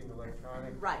ends up being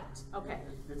electronic. right, okay,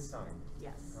 It's signed.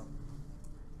 yes. Yeah.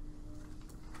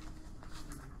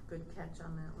 Good catch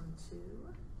on that one too.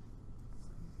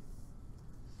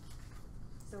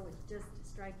 So it's just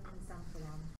strike in some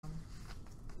form,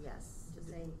 Yes. to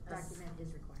say document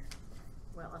is required.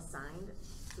 Well, assigned,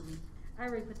 do we, I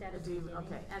already put that at the do, beginning.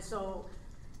 okay, and so,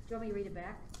 Do you want me to read it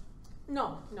back?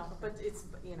 no, but it's,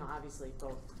 you know, obviously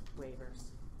both waivers.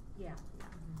 Yeah. Yeah,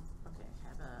 okay,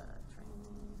 have a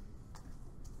training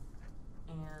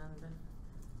and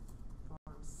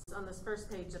forms. On this first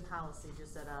page of policy,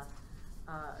 just said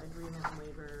agreement and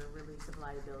waiver, release of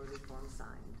liability form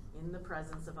signed in the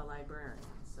presence of a librarian,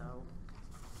 so,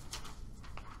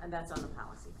 and that's on the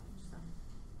policy page, so.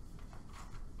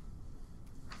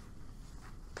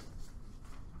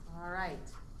 All right.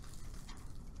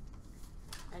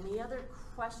 Any other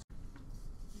questions?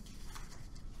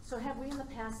 So have we in the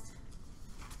past,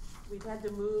 we've had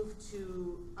to move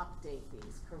to update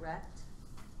these, correct?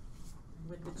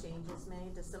 With the changes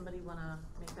made, does somebody wanna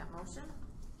make that motion?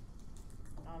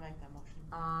 I'll make that motion.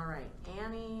 All right,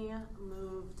 Annie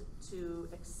moved to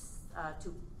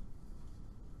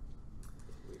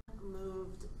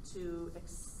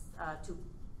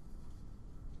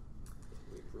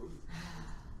We approve?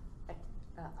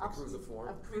 up- Approve the form?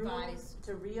 approve- Revise.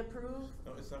 To reapprove?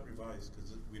 No, it's not revised,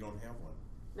 cause we don't have one.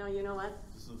 No, you know what?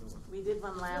 This is the one. We did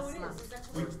one No, last it month. is, it's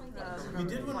October 20th. We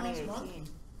did one last month? 2018.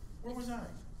 Where was I?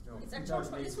 No, It's October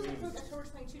 20, this was 2018. approved October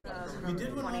 22. We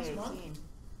did one last month? 2018.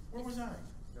 Where was I?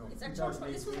 No, It's October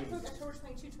 20, this was 2018. approved October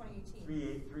 22,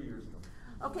 2018. 3 years ago.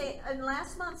 Okay, in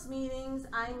last month's meetings,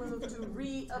 I moved to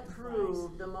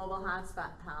reapprove the mobile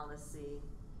hotspot policy,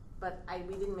 but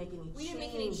we didn't make any changes. We didn't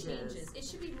make any changes. It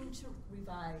should be moved to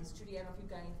revise. Judy, I don't know if you've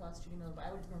got any thoughts, Judy Miller, but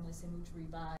I would normally say move to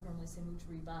revise,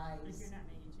 If you're not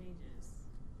making changes.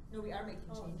 No, we are making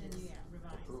Oh, then changes. yeah,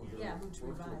 revise. Approve Yeah, move to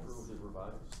revise. approve the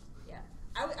revised. Yeah.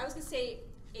 I was gonna say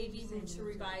AV Say move to move to-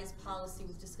 revise policy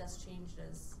with discussed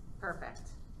changes.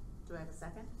 Perfect. Do I have a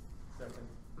second? Second.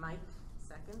 Mike,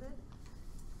 seconded.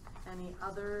 Any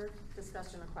other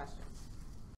discussion or questions?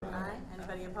 Aye.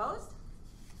 Anybody opposed?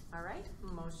 All right,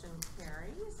 motion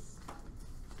carries.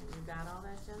 You got all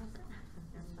that, Jennifer?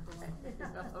 Okay.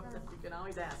 You can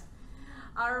always ask.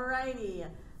 All righty,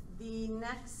 the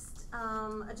next,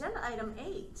 agenda item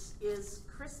 8 is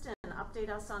Kristen, update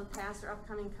us on past or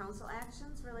upcoming council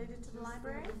actions related to the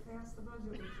library. Pass the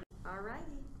budget. All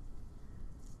righty.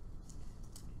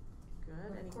 Good,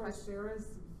 But any of course, questions? there is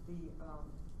the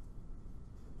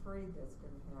parade that's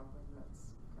gonna happen, that's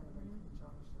kind of in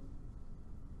conjunction.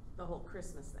 The whole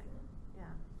Christmas thing, yeah.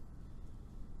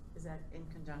 Is that, In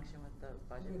conjunction with the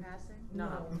budget With- passing?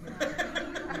 No.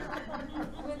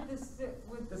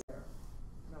 With the,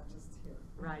 not just here.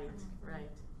 right, right.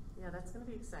 Yeah, that's gonna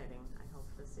be exciting, I hope,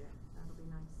 this year. That'll be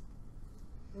nice.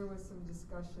 There was some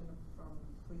discussion from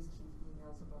Police Chief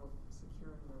Munoz about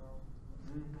securing their own,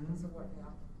 Mm-hmm. because of what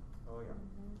happened. Oh, yeah.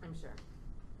 I'm sure.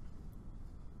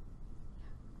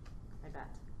 I bet.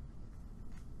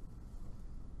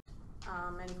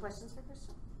 Any questions for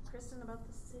Kristen about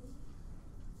the city?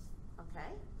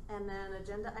 Okay, and then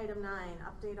agenda item 9,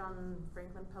 update on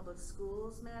Franklin Public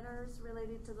Schools matters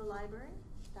related to the library.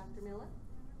 Dr. Miller?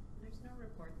 There's no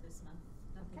report this month,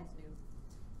 nothing's Okay. new.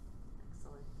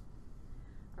 Excellent.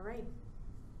 All right,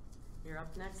 you're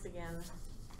up next again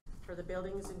for the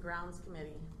Buildings and Grounds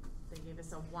Committee. They gave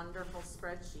us a wonderful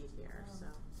spreadsheet here, so.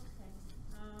 Okay,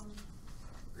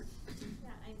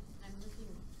 yeah, I'm looking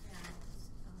at,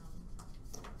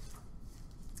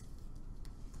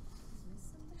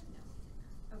 missed something? No, we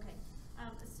didn't. Okay,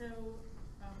 so,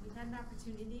 we had an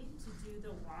opportunity to do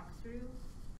the walkthrough.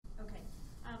 Okay,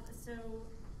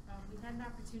 we had an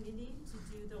opportunity to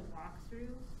do the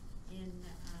walkthrough in,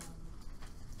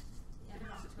 the end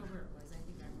of October it was, I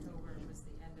think October was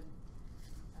the end of,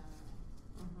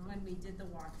 when we did the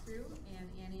walkthrough, and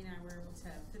Annie and I were able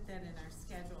to fit that in our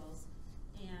schedules.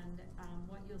 And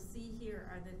what you'll see here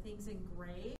are the things in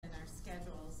gray in our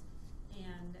schedules.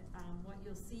 And what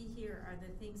you'll see here are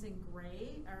the things in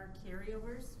gray are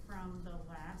carryovers from the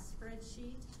last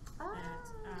spreadsheet that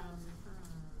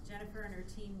Jennifer and her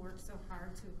team worked so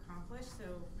hard to accomplish. So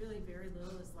really very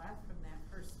little is left from that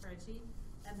first spreadsheet.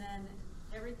 And then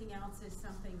everything else is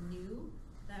something new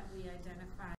that we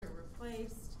identified or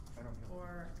replaced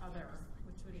or other,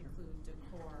 which would include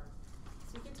decor.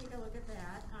 So you can take a look at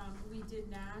that. We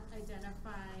did not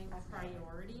identify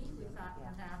priority. We thought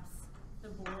perhaps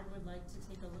the board would like to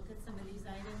take a look at some of these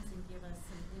items and give us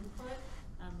some input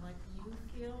on what you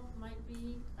feel might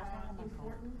be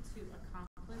important to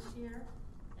accomplish here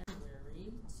and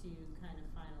to kind of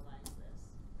finalize this.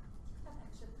 I have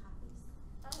extra copies.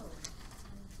 Oh.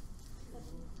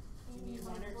 Do you need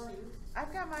one or two?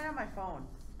 I've got mine on my phone.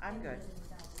 I'm good.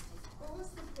 What was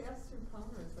the pass-through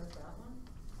counter, is that that one?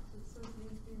 It says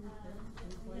needs to be repaired.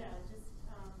 Yeah, just,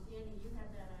 Annie, you have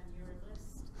that on your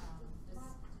list,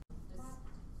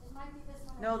 It might be this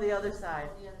one. No, the other side.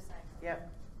 Oh, the other side.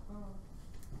 Yep. Oh.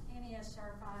 Annie has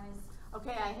sharp eyes.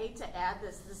 Okay, I hate to add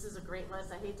this. This is a great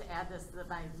list. I hate to add this. That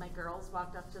my girls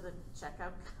walked up to the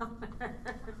checkout counter,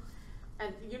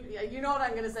 and you know what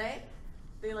I'm gonna say?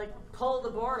 They like pull the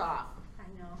board off. I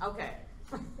know. Okay.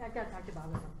 I got talked about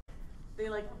with them. They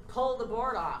like pull the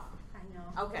board off. I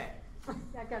know. Okay.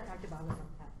 I got talked about with them.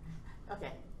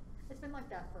 Okay. It's been like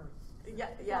that for. Yeah,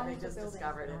 as yeah. long They as the just building's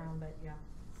discovered been it. around, but yeah.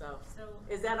 So, So.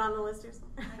 is that on the list or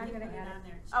something? I I'm can gonna put it add on it.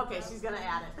 there. Okay, she's gonna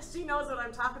add it. She knows what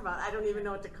I'm talking about. I don't even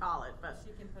know what to call it, but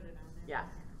She can put it on there. yeah,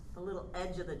 the little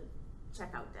edge of the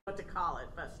checkout desk. What to call it,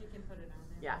 but She can put it on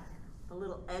there. yeah, the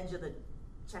little edge of the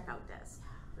checkout desk.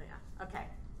 Yeah. Okay.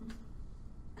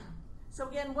 So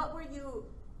again, what were you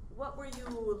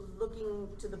looking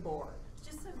to the board?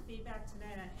 Just some feedback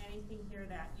tonight on anything here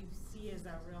that you see as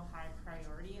a real high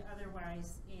priority.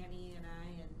 Otherwise, Annie and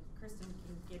I and Kristen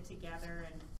can get together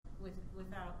and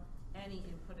without any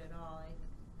input at all,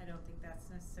 I don't think that's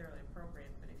necessarily appropriate.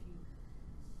 But if you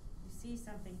see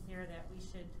something here that we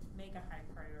should make a high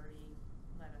priority,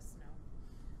 let us know.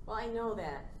 Well, I know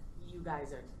that you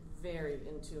guys are very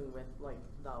in tune with like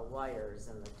the wires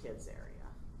in the kids area.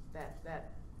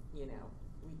 That you know,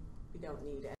 we don't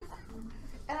need it.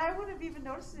 And I wouldn't have even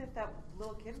noticed it if that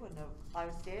little kid wouldn't have. I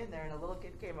was standing there and a little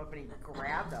kid came up and he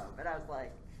grabbed them. And I was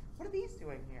like, what are these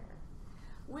doing here?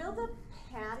 Will the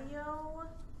patio,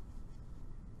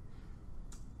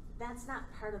 that's not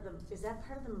part of the, is that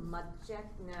part of the mud check?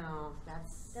 No,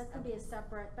 that's. That's gonna be a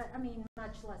separate, but I mean,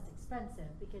 much less expensive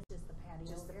because just the patio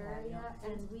Just the area.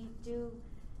 patio. And we do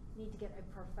need to get a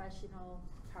professional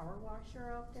power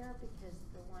washer out there because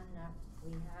the one that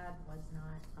we had was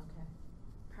not Okay.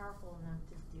 powerful enough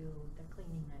to do the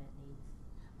cleaning that it needs.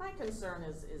 My concern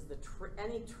is the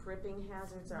any tripping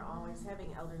hazards are always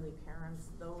having elderly parents.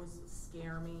 Those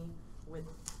scare me with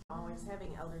always having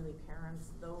elderly parents.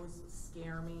 Those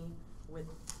scare me with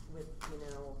you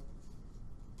know.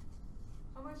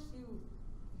 How much do you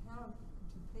have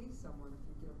to pay someone if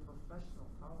you get a professional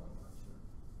power washer?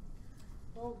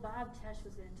 Well, Bob Tesh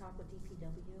was gonna talk with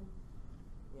DPW.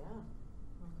 Yeah.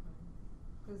 Okay.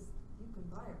 Cause you can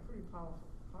buy a pretty powerful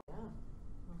power.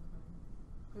 Yeah. Okay.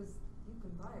 Cause you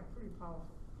can buy a pretty powerful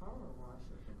power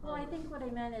washer. Well, I think what I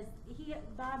meant is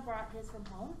Bob brought his from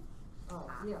home Oh,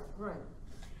 yeah, right.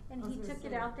 and I was he gonna took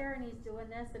it say. out there and he's doing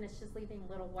this and it's just leaving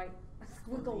little white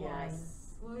squiggle lines.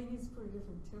 Yes. Well, he needs to put a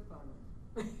different tip on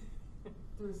it.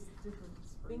 There's different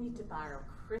springs. We need to borrow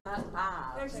Chris, not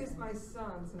Bob. Actually, it's my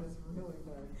son's and it's really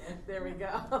bad. There we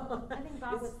go. I think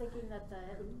Bob was It's- thinking that the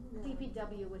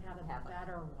DPW would have a Have a-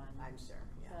 better one. I'm sure,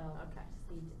 yeah, So, okay.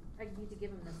 I need to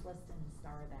give him this list and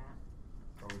star that.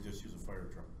 Or we just use a fire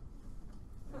truck.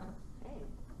 Hey,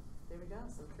 there we go,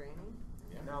 some training.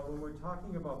 Yeah. Now, when we're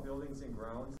talking about buildings and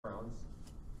grounds, programs.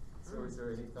 So is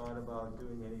there any thought about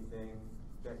doing anything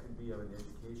that could be of an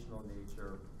educational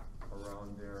nature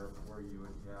around there where you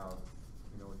would have,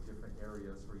 you know, different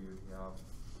areas where you'd have,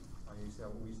 we used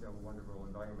to have a wonderful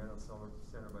environmental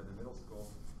center by the middle school.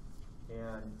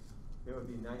 And it would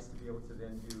be nice to be able to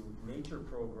then do nature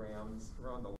programs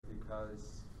around the,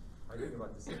 because I think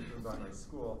about the same thing about my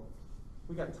school.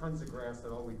 We got tons of grass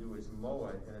that all we do is mow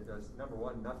it, and it does, number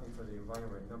one, nothing for the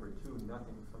environment, number two,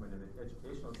 nothing from an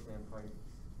educational standpoint.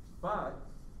 But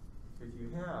if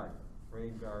you had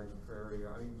rain garden, prairie,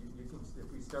 I mean, you can,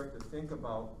 if we start to think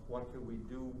about what could we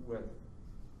do with,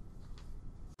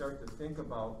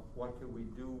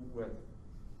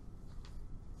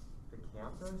 the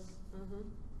campus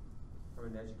from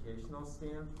an educational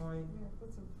standpoint. Yeah,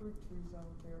 put some fruit trees out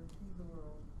there, feed the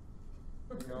world.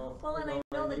 You know, Well, and I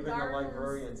know the even gardens- the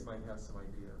librarians might have some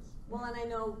ideas. Well, and I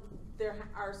know there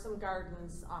are some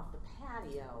gardens off the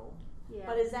patio, Yeah.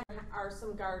 but is that, are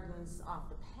some gardens off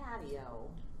the patio?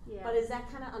 Yeah. But is that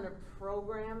kinda under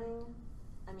programming?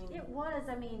 I mean. It was,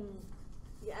 I mean,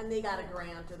 Yeah, and they got a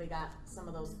grant, or they got some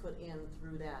of those put in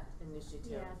through that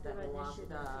initiative, Yeah, that through will,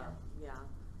 initiative, yeah,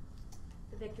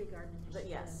 the Victory Garden but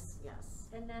Initiative. yes.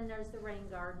 And then there's the rain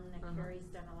garden that Uh-huh. Carrie's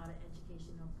done a lot of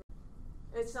educational.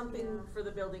 It's something Yeah. for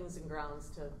the buildings and grounds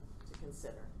to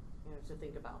consider, you know, to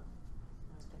think about.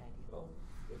 That's a good idea. Well,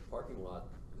 the parking lot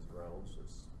is grounds,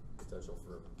 there's potential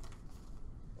for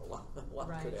a lot could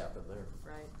Right. happen there.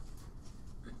 Right.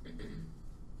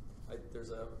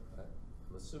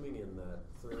 I'm assuming in that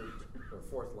third, or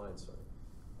fourth line, sorry.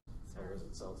 Sorry. Otherwise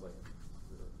it sounds like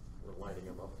we're lining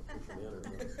them up to push them in or.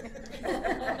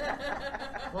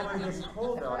 Well, when it gets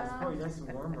cold out, it's probably nice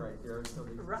and warm right there, so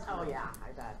they. Oh, yeah,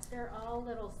 I bet. They're all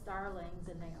little starlings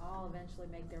and they all eventually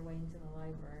make their way into the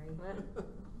library.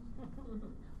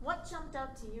 What jumped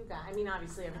out to you guys? I mean,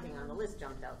 obviously everything on the list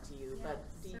jumped out to you, but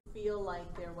do you feel like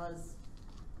there was,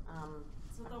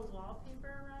 So the wallpaper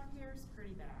around here is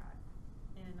pretty bad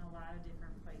in a lot of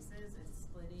different places. It's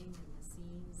splitting in the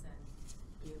seams and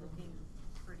looking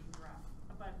pretty rough.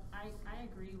 But I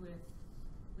agree with,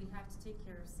 we have to take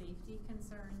care of safety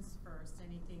concerns first.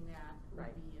 Anything that would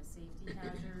Right. be a safety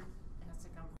hazard, it has to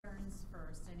come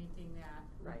first. Anything that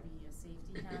would Right. be a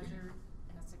safety hazard,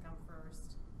 it has to come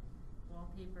first.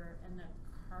 Wallpaper and the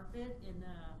carpet in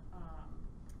the,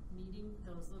 meeting,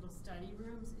 those little study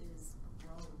rooms is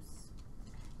gross.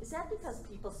 is that because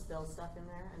people spill stuff in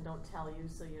there and don't tell you,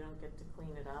 so you don't get to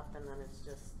clean it up, and then it's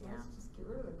just, yeah. Let's just get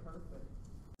rid of the carpet.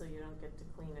 So you don't get to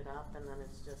clean it up, and then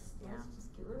it's just, yeah. Let's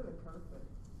just get rid of the carpet.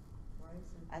 Why is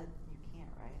it, You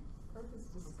can't, right?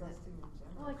 carpet's disgusting in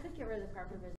general. Well, I could get rid of the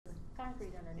carpet, but there's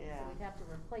concrete underneath, Yeah. so we'd have to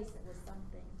replace it with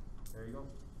something. There you go.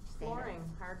 Stain it. Flooring,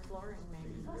 hard flooring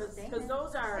maybe, Oh, because Stain it.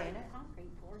 those are, Stain it.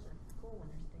 Concrete floors are cool when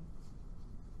they're stained.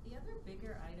 The other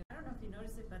bigger item, I don't know if you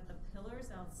noticed it, but the pillars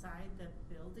outside the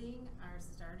building are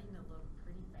starting to look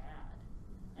pretty bad.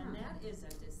 And that is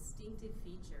a distinctive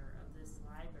feature of this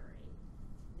library.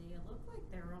 They look like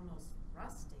they're almost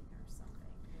rusting or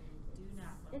something. They do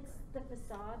not look It's good. the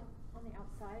facade on the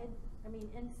outside. I mean,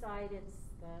 inside it's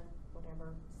the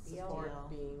whatever steel. support Steel.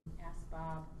 beam. Ask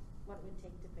Bob what it would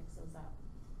take to fix those up.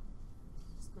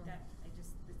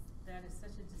 That is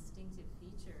such a distinctive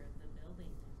feature of the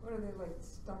building. What are they, like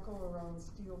stucco around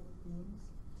steel beams?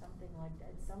 Something like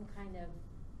that, some kind of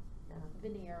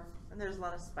veneer. And there's a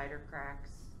lot of spider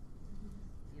cracks,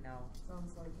 you know.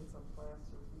 Sounds like it's a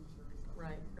plaster feature or something.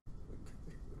 Right.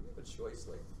 We have a choice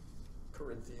like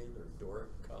Corinthian or Doric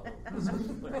column. I was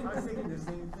thinking the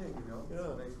same thing, you know, Yeah.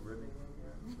 some nice ribbing in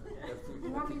here. You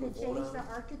want me to People vote change on the it.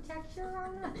 architecture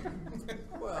on it?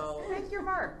 Well, Make your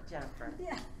mark, Jennifer.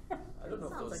 Yeah. I don't know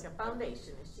if Sounds those. like a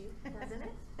foundation issue, doesn't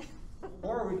it?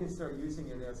 Or we can start using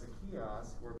it as a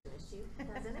kiosk where, Issue,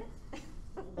 doesn't it?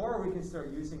 or we can start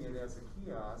using it as a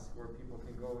kiosk where people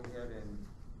can go ahead and,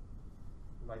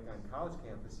 like on college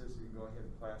campuses, you go ahead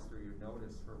and plaster your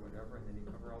notice for whatever, and then you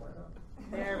cover all that up.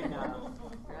 There we go,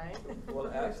 right?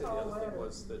 Well, actually, the other thing All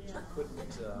was that you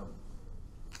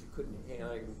couldn't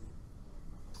hang,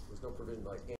 there's no provision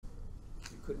like hang,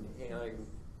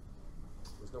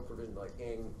 there's no provision like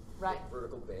hang Right.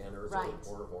 vertical banners Right.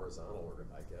 or horizontal, or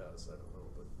I guess, I don't know,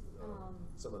 but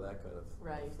some of that kind of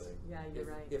Right. thing. Yeah, you're If-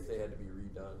 right. If they had to be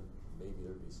redone, maybe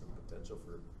there'd be some potential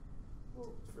for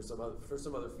some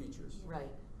other features. Right,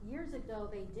 Years ago,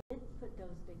 they did put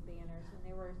those big banners when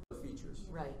they were, Features.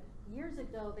 right. years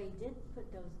ago, they did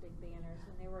put those big banners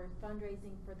when they were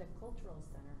fundraising for the cultural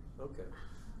center. Okay.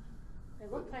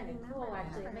 It looked But- kinda cool,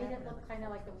 actually, it made it look kinda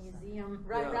like a museum.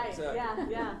 Right, Yeah, right,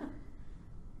 exactly. yeah.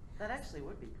 That actually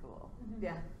would be cool.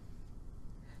 Yeah.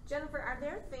 Jennifer, are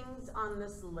there things on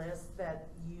this list that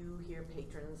you hear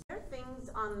patrons, are there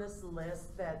on this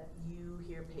list that you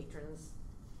hear patrons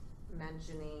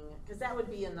mentioning? Cause that would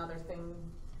be another thing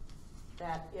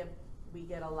that if we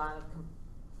get a lot of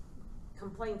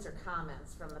complaints or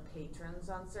comments from the patrons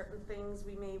on certain things,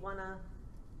 we may wanna,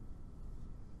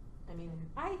 I mean.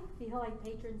 I feel like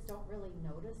patrons don't really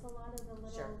notice a lot of the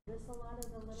little, Sure.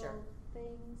 Sure.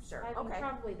 things. Sure, I mean, okay.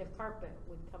 probably the carpet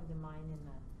would come to mind in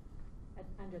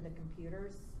the, under the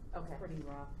computers. Okay. It's pretty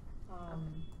rough.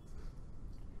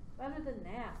 Other than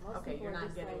that, most Okay, people you're are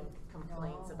not just getting like,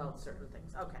 complaints no. about certain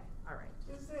things, okay, alright.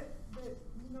 Is it, that,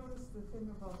 you notice the thing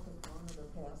about the corner, the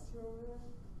pass-through over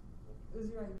there?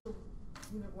 Is your idea,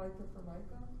 you don't like it for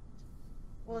Micah?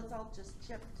 Well, it's all just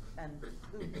chipped and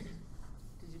loose.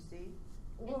 Did you see?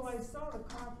 Well, I saw the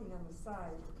caulking on the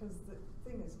side, because the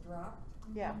thing is dropped.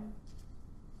 Yeah.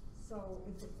 So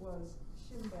if it was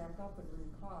shimmed back up and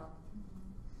re-caulked,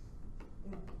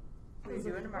 it. What are you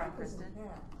doing tomorrow, Kristen?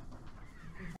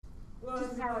 Well, She's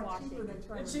it's power a lot washing. cheaper than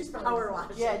trying And to. she's replace power it.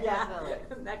 washing, Yeah, yeah,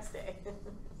 definitely. next day.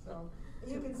 So,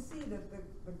 and you can see that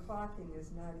the caulking is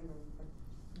not even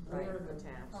Right, where the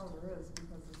attached. counter is,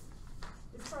 because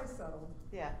it's probably settled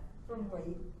Yeah. from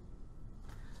weight.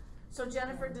 So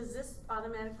Jennifer, does this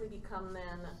automatically become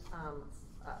then,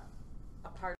 a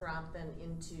part drop then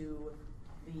into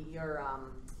your,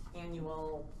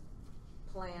 annual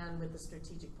plan with the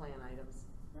strategic plan items?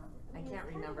 No, I mean, can't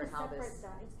it's kind of remember a how separate this-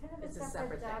 It's kind of It's a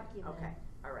separate thing, document. okay,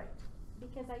 alright,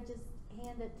 Because I just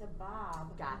hand it to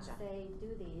Bob Gotcha. and say,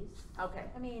 do these. okay,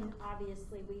 I mean,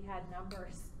 obviously, we had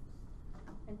numbers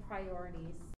and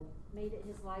priorities, made it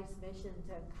his life's mission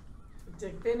to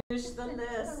to finish the finish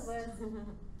list. the list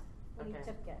when he Okay.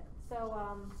 took it.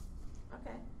 So,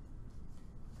 Okay,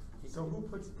 So who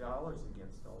puts dollars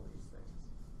against all these things?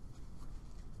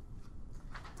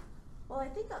 well, I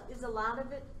think is a lot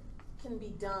of it can be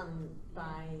done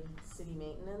by city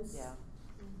maintenance. Yeah.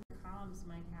 Columns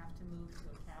might have to move to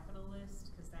a capital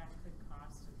list, cause that could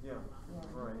cost a Yeah, fair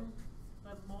amount. right.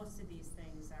 But most of these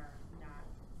things are not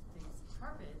things,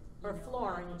 carpet, you Or know,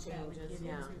 flooring I don't know if that would changes, get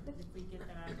yeah. into- If we get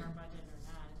that out of our budget or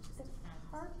not, it just the depends.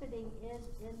 carpeting is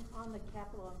on the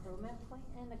capital improvement plan,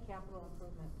 and the capital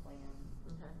improvement plan.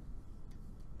 Okay,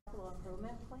 Capital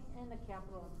improvement plan, and the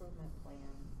capital improvement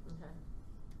plan. okay.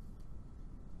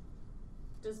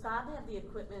 Does Bob have the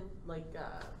equipment, like,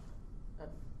 a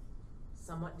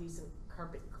somewhat decent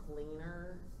carpet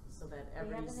cleaner, so that We have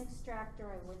everybody's, an extractor,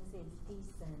 I wouldn't say it's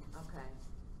decent. okay.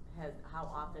 How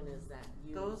often is that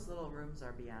used? Those little rooms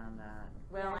are beyond that.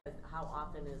 Well, how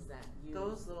often is that used?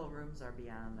 Those little rooms are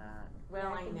beyond that. Well, Yeah,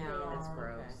 I I think they know, are. It's okay,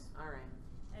 gross. alright,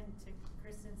 And to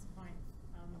Kristen's point,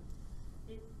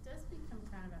 it does become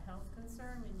kind of a health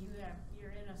concern when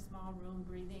you're in a small room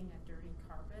breathing a dirty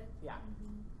carpet. yeah,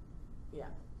 yeah,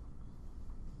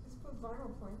 Just put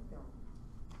vinyl plank down.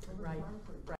 over right,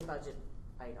 concrete. right, budget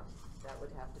item, that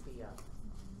would have to be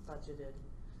budgeted,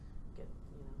 get,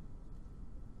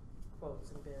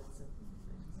 quotes and bids and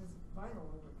things. Because vinyl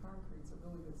over concrete's a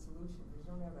really good solution, because you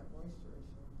don't have that moisture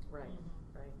issue. Right,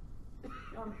 Mhm. right.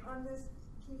 On this,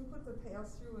 can you put the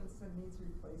pass-through instead of needs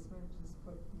replacement, just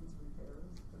put needs repairs,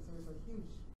 because there's a huge.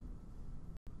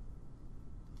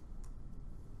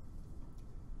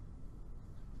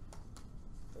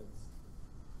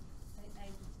 I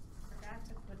forgot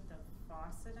to put the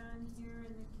faucet on here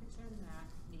in the kitchen, that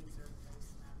needs a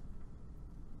replacement.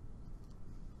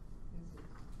 Is it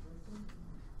working?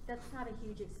 That's not a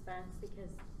huge expense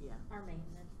because Yeah. our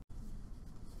maintenance.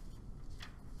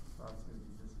 Bob's gonna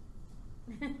be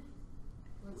busy.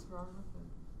 What's wrong with it?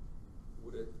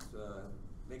 Would it,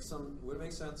 would it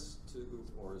make sense to,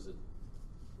 or is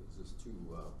this too,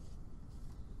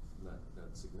 not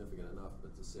significant enough,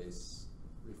 but to say,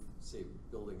 say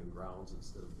building and grounds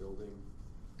instead of building?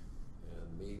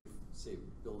 And maybe say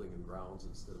building and grounds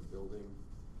instead of building?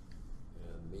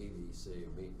 And maybe say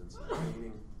maintenance and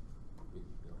cleaning,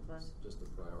 just the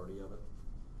priority of it?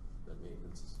 That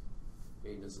maintenance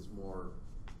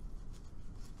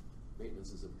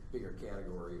is a bigger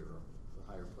category or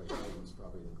a higher price items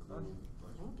probably than cleaning.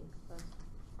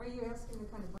 Are you asking to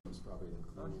kind of, Probably than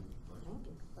cleaning.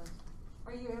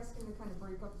 are you asking to kind of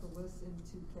break up the list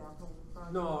into capital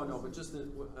projects? No, but just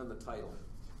on the title,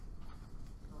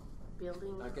 Okay.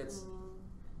 Building, That gets- cleaning,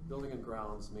 building and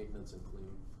grounds, maintenance and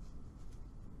cleaning.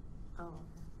 oh, okay.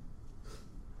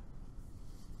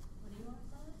 What do you want to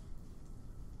call it?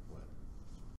 What?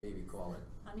 Maybe call it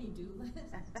Honey-do list?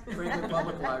 Franklin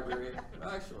Public Library,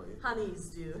 actually. Honeys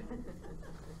do.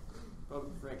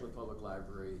 Franklin Public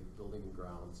Library, building and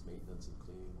grounds, maintenance and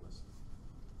cleaning list.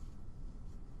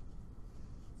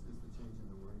 Just the change in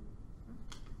the wording.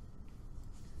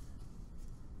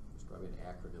 There's probably an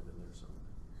acronym in there somewhere.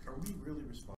 Are we really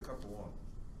couple one,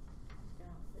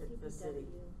 the city.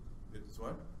 It's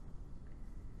what?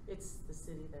 It's the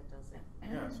city that does it.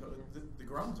 Yeah, so the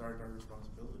grounds aren't our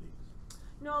responsibility.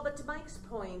 No, but to Mike's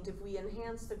point, if we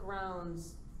enhance the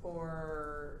grounds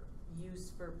for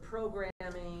use for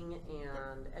programming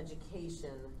and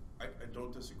education, I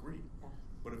don't disagree, yeah,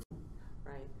 but if,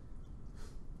 right,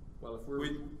 Well, if we're.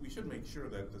 we should make sure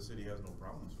that the city has no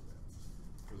problems with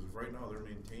that. Because if right now they're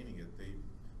maintaining it,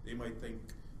 they might think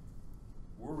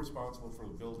we're responsible for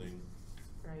the building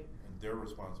right, and they're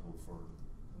responsible for.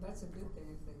 That's a good thing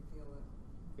if they feel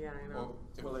it. yeah, I know,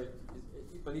 Well,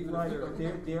 but even Right, if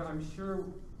but they're, I'm sure,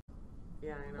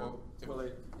 yeah, I know.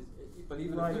 but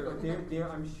even right, if but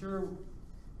they're. I'm sure,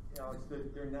 Alex,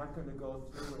 that they're not gonna go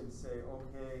through and say,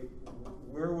 okay,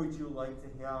 where would you like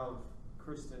to have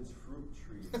Kristen's fruit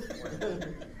trees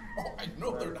planted? Oh, I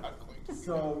know they're not going to.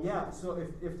 So, yeah, so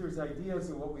if there's ideas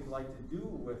of what we'd like to do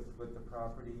with the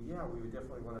property, yeah, we would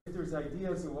definitely wanna, if there's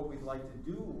ideas of what we'd like to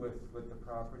do with the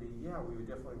property, yeah, we would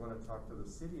definitely wanna talk to the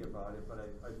city about it, but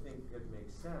I think it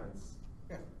makes sense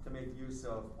Yeah. to make use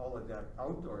of all of that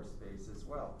outdoor space as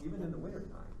well. Even in the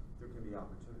wintertime, there can be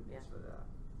opportunities Yeah. for that.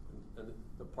 And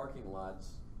the parking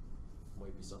lots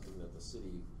might be something that the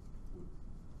city would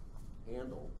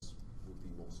handle, would be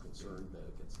most concerned that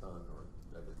it gets done or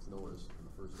that it's noticed in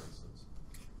the first instance.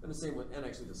 And the same with, and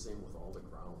actually the same with all the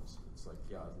grounds. It's like,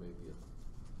 yeah, maybe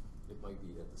it might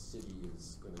be that the city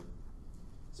is gonna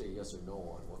say yes or no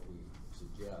on what we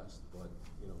suggest, but,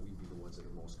 you know, we'd be the ones that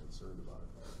are most concerned about it.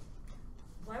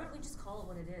 Why would we just call it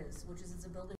what it is, which is it's a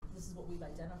building, this is what we've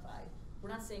identified. We're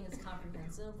not saying it's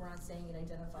comprehensive, we're not saying it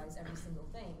identifies every single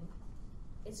thing.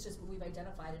 It's just what we've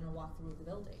identified in a walkthrough of the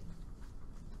building.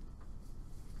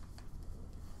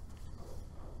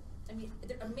 I mean,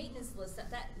 a maintenance list,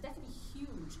 that can be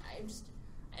huge.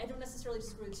 I don't necessarily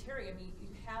disagree with Terry. I mean,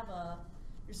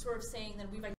 you're sort of saying that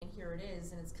we've identified here it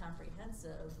is and it's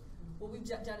comprehensive. What we've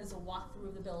done is a walkthrough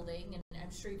of the building, and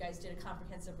I'm sure you guys did a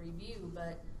comprehensive review,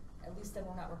 but at least then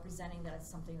we're not representing that it's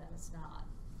something that it's not.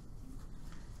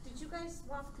 Did you guys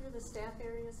walk through the staff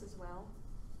areas as well?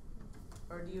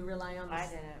 Or do you rely on the I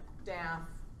didn't. staff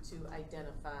to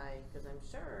identify, because I'm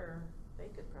sure they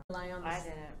could probably rely on the I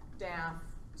didn't. staff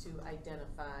to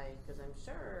identify, because I'm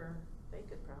sure they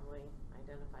could probably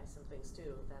identify some things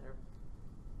too that are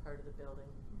part of the building.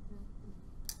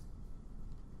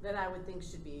 That I would think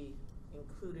should be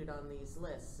included on these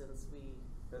lists, since we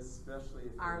Especially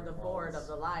if it are the board of involves-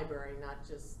 the library, not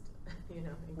just, you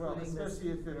know, Well, including the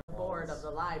especially if it board of involves- the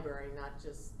library, not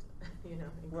just, you know,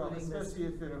 Well, including this.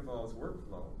 especially if it involves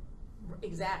workflow.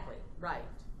 Exactly, right.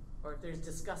 Or if there's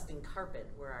disgusting carpet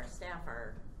where our staff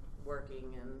are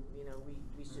working, and, you know,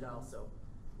 we should Mhm. also,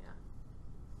 yeah.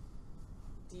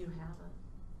 Do you have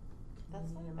a That's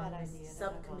not a committee bad among the idea to have on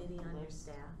subcommittee the on your list.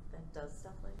 staff that does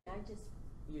stuff like that? I just,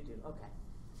 You do, okay,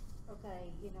 okay,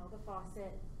 you know, the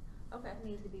faucet okay.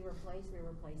 needed to be replaced, we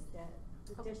replaced it.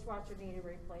 The Okay. dishwasher needed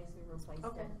replaced, we replaced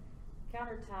Okay. it.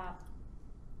 Countertop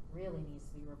really needs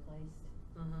to be replaced.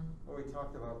 Mm-hmm. Well, we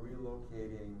talked about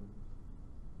relocating,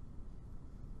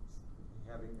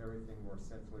 having everything more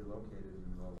centrally located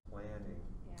and all the planning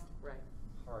Yeah. Right.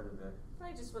 part of it. But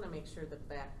I just wanna make sure the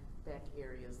back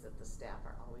areas that the staff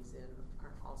are always in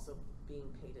are also being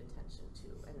paid attention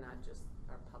to, and not just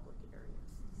our public areas,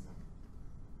 so.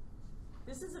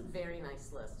 This is a very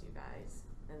nice list, you guys,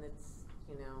 and it's,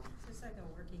 you know, It's just like a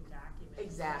working document.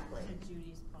 Exactly. To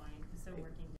Judy's point, it's a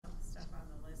working stuff on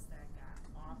the list that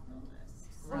got off the list.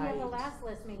 Oh yeah, the Right. last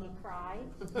list made me cry.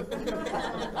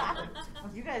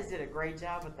 You guys did a great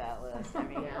job with that list. I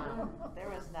mean, Yeah. there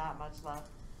was not much left.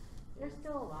 There's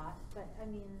still a lot, but I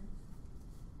mean,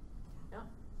 yeah.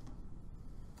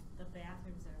 The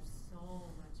bathrooms are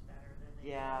so much better than they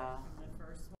Yeah. were from the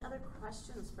first one. Other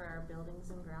questions for our Buildings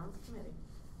and Grounds Committee?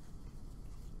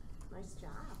 Nice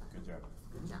job. Good job.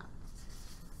 Good job.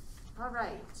 All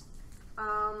right.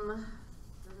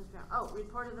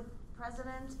 Report of the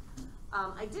president.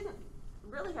 I didn't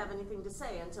really have anything to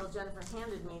say until Jennifer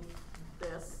handed me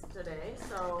this today.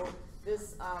 So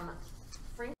this,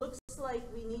 Frank, looks like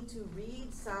we need to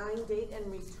read, sign, date,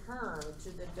 and return to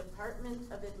the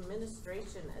Department of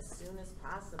Administration as soon as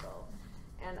possible.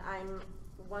 And I'm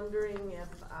wondering if,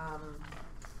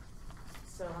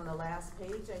 so on the last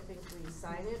page, I think we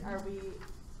sign it. Are we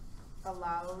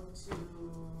allowed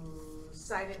to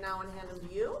sign it now and hand them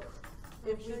to you?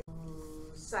 If we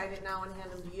sign it now and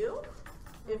hand them to you?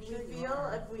 If you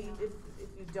feel, if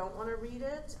you don't wanna read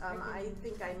it, I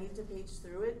think I need to page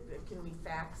through it. Can we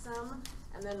fax them?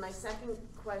 And then my second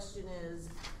question is,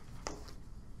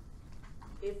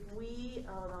 if we,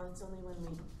 oh no, it's only when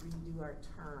we redo our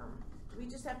term. Do we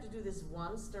just have to do this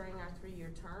once during our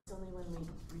 3-year term? It's only when we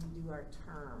redo our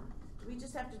term. Do we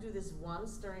just have to do this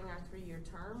once during our 3-year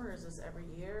term, or is this every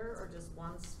year, or just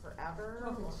once forever?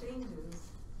 Well, if it changes,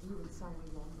 you would sign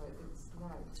again, but it's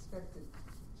not expected.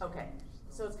 to Okay, change,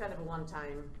 so it's kind of a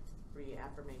one-time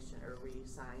reaffirmation or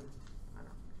re-sign, I don't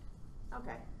know.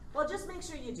 Okay, well, just make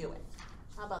sure you do it.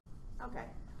 How about, okay,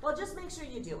 well, just make sure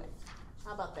you do it.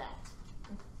 How about that?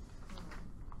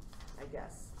 I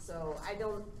guess, so I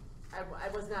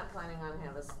was not planning on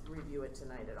having us review it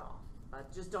tonight at all.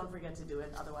 But just don't forget to do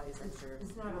it, otherwise I'm sure.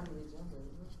 It's not on the agenda,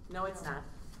 is it? No, it's not.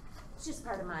 It's just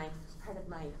part of my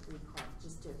report,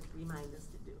 just to remind us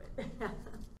to do it.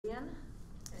 Ian?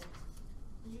 Okay.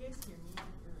 Can you guys hear me,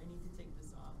 or I need to take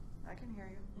this off? I can hear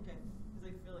you. Okay,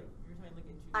 because I feel like every time I look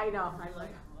at you. I know, you're I'm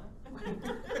like,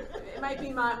 what? It might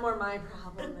be more my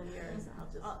problem than yours,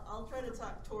 I'll just. I'll try to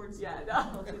talk towards you. Yeah,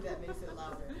 no. Hopefully that makes it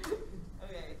louder.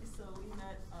 Okay, so we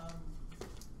met, a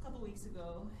couple weeks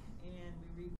ago, and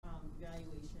we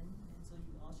evaluation, and so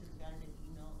you all should have gotten an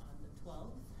email on the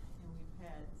 12th, and we've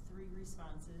had 3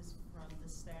 responses from the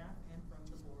staff and from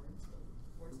the board, so the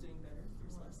board's doing better,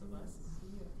 there's less of us.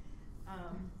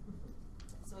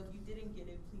 So if you didn't get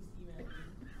it, please email me,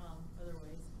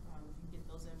 otherwise, you can get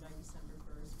those in by December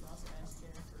 1st. We also asked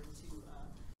Jennifer to,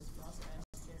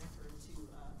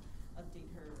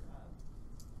 update her,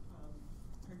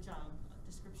 her job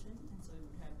description, and so we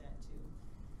would have that too.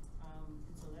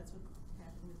 And so that's what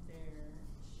happened there.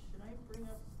 Should I bring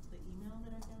up the email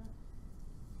that I got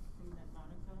from that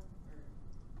Monica, or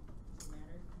does it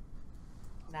matter?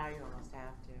 Now you almost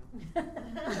have to.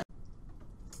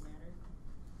 Does it matter?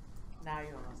 Now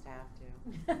you almost have to.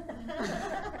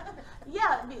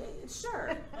 Yeah,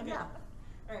 sure, Okay. yeah.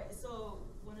 Alright, so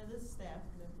one of the staff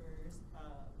members,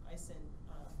 I sent,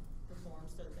 the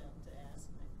forms to them to ask,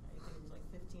 and I think it was like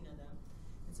 15 of them.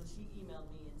 And so she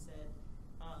emailed me and said,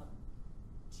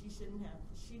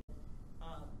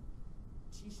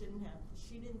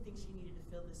 she didn't think she needed to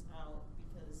fill this out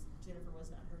because Jennifer was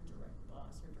not her direct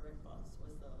boss. Her direct boss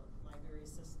was the library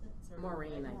assistant.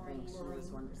 Maureen, I think she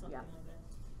was one, or something yeah. like that.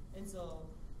 And so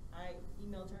I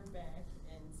emailed her back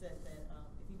and said that,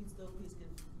 if you could still please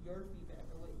give your feedback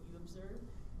on what you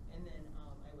observed, and then,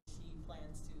 she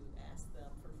plans to ask them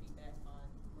for feedback on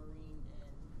Maureen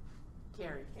and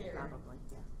Carrie, Carrie. probably,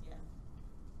 yeah. yeah.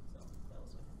 So that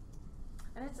was what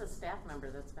happened. And it's a staff member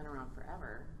that's been around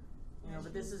forever, you know,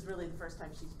 but this is really the first time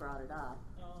she's brought it up.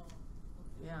 Oh,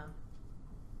 okay. Yeah.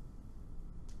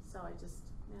 So I just,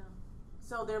 yeah.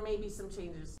 So there may be some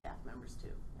changes, staff members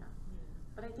too, yeah.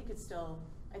 But I think it's still,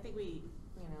 I think we,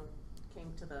 you know,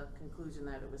 came to the conclusion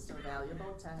that it was still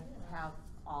valuable to have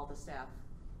all the staff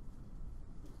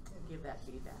give that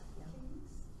feedback, yeah. Can you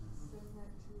send that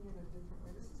to me in a different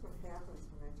way? This is what happens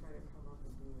when I try to come up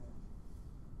and do that.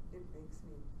 It makes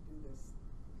me do this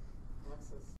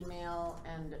access. Email,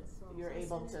 and you're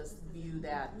able to view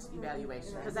that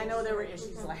evaluation, because I know there were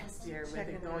issues last year with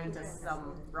it going to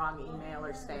some wrong email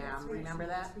or spam, remember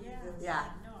that? Yeah.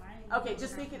 No, Okay,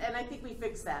 just make it, and I think we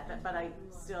fixed that, but I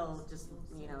still just,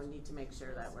 you know, need to make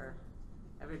sure that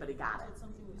everybody got it. It's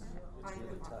something we do. I It's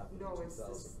the top know, it's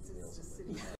 2,000 just emails.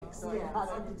 sitting. So I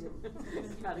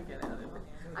gotta get at it.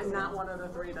 I'm not one of the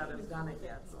 3 that have done it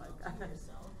yet, so I've got it.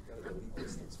 Gotta go beat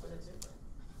distance fast.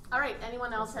 All right,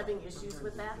 anyone else having issues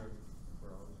with that?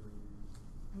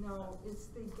 No,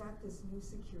 they got this new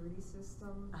security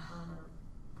system,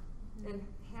 and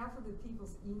half of the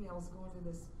people's emails go into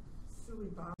this silly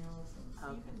box. So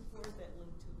you can forward that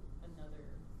link to another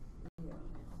Yeah.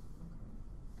 email.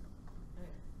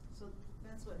 Okay, so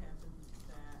that's what happened with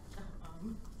that.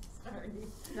 Sorry.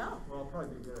 No. Well, it'll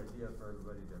probably be a good idea for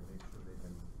everybody to make sure they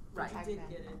can. Right. You did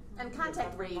get it. And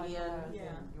contact Ravian.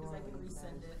 Yeah, because I can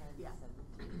resend it. Yeah.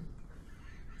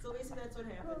 So basically that's what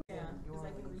happened, yeah, because I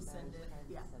can resend it.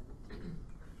 Yeah.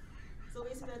 So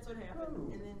basically that's what happened,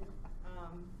 and then,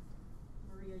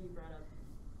 Maria, you brought up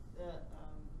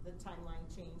the timeline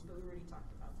change, but we already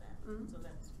talked about that. Mhm. So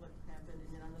that's what happened, and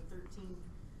then on the 13th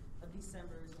of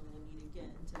December is when we'll meet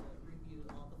again to review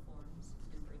all the forms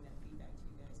and bring that feedback to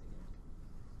you guys again.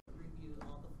 Review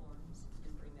all the forms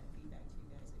and bring that feedback to you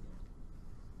guys again.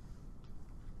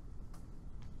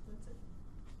 That's it.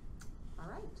 All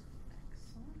right.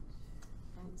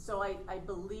 And so I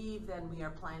believe then we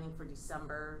are planning for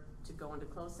December to go into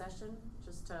closed session,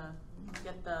 just to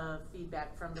get the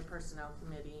feedback from the personnel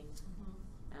committee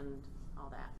and all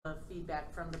that. The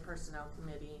feedback from the personnel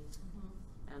committee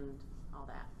and all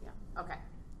that, yeah, okay.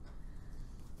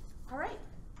 All right,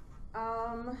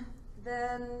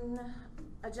 then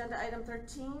agenda item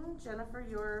 13, Jennifer,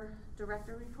 your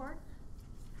director report?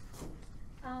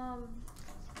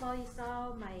 Well, you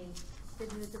saw my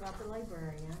good news about the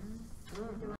librarians.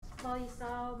 well, you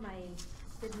saw my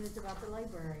good news about the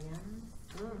librarians.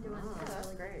 They're doing some That's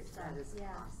really good great. stuff, That is yeah.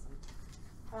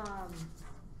 awesome.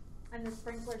 And the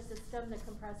sprinkler system, the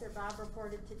compressor, Bob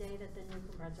reported today that the new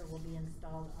compressor will be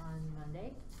installed on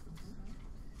Monday.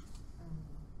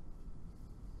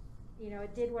 You know,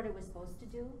 it did what it was supposed to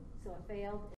do, so it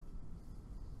failed.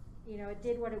 You know, it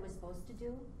did what it was supposed to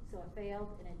do, so it failed,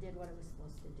 and it did what it was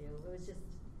supposed to do. It was just,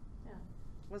 yeah.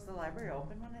 Was the library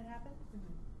open when it happened?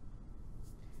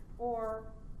 Or,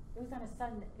 it was on a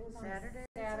Sunday, it was on Saturday, a it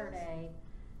says? Saturday.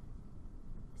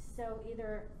 So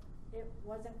either it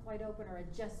wasn't quite open or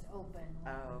it just opened.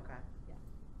 Oh, okay.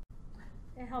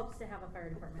 Yeah. It helps to have a fire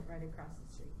department right across the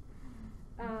street.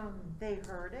 They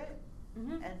heard it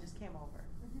Mhm. and just came over.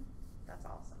 Mhm. That's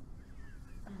awesome.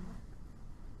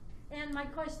 And my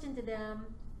question to them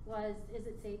was, is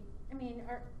it safe, I mean,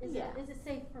 is Yeah. it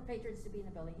safe for patrons to be in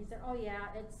the building? He said, oh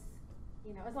yeah, it's,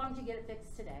 you know, as long as you get it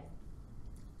fixed today.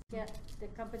 Get the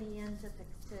company in to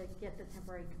get the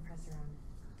temporary compressor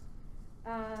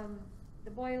on. The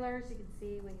boilers, you can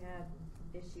see we have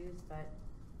issues, but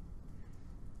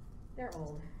they're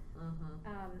old.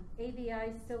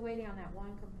 AVI is still waiting on that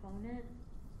one component.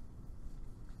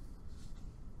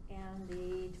 And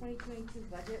the 2022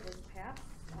 budget was passed.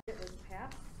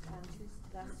 On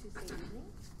last Tuesday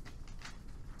evening.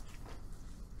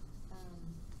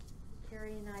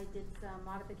 Carrie and I did some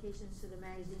modifications to the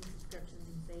magazine subscriptions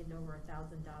and saved over $1,000.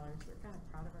 We're kind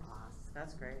of proud of ourselves.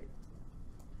 That's great.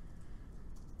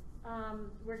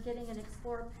 We're getting an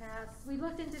Explore Pass. We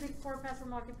looked into the Explore Pass for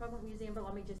Milwaukee Public Museum, but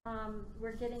let me just,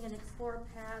 we're getting an Explore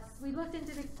Pass. We looked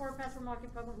into the Explore Pass for Milwaukee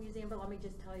Public Museum, but let me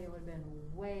just tell you, it would have been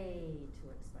way too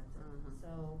expensive.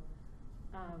 So,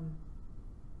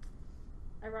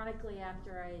 ironically,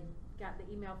 after I got the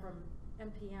email from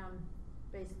MPM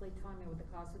basically telling me what the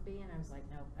cost would be, and I was like,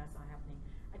 nope, that's not happening.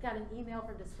 I got an email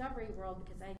from Discovery World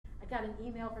because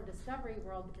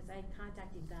I had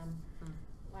contacted them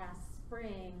last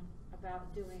spring about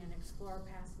doing an Explore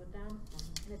Pass with them.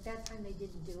 And at that time they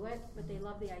didn't do it, but they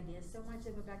love the idea so much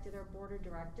they went back to their board of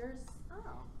directors.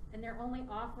 Oh. And they're only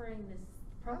offering this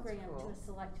program cool. to a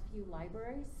select few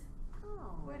libraries.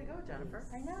 Oh. Way to go, Jennifer.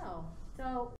 I know.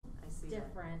 So I it's see that.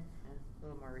 different. Yeah, a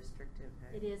little more restrictive,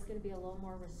 hey? It is gonna be a little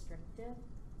more restrictive.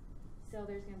 So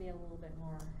there's gonna be a little bit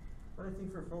more. But I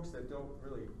think for folks that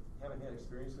haven't had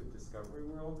experience with Discovery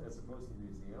World as opposed to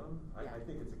museum, Yeah. I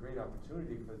think it's a great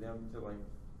opportunity for them to like,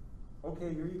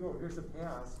 okay, here you go, here's a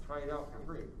pass, try it out for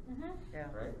free, Yeah.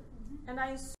 right? And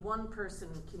I assume one person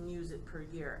can use it per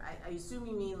year. I assume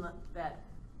you mean that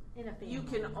In a family. you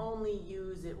can only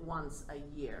use it once a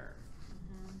year.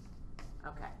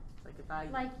 Okay, like if I,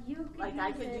 Like you could like use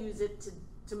I could it. use it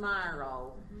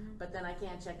tomorrow, Mhm. but then I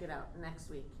can't check it out next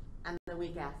week, and the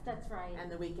week after. That's right.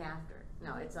 And the week after.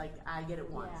 No, it's like I get it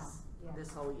once, Yeah.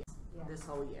 this whole year, Yeah. this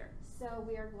whole year. So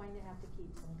we are going to have to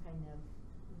keep some kind of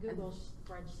Google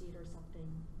spreadsheet or something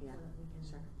Yeah, so that we can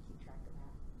sure. keep track of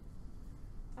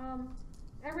that.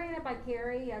 I ran it by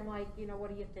Carrie. I'm like, you know,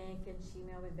 what do you think? And she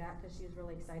emailed me back because she was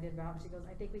really excited about it. She goes,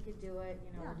 I think we could do it.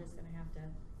 You know, Yeah. we're just going to have to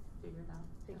Figure it out.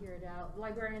 figure it out.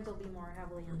 Librarians will be more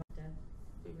heavily involved.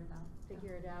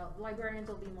 Librarians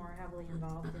will be more heavily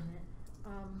involved in it.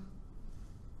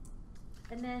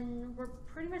 And then we're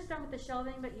pretty much done with the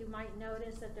shelving, but you might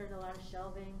notice that there's a lot of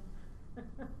shelving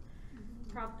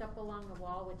propped up along the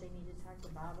wall, which I need to talk to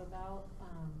Bob about.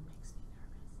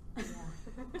 Makes me nervous.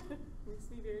 Yeah. Makes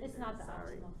me very It's not the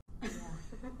sorry. optimal.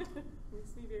 Yeah.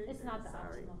 Makes me very It's not the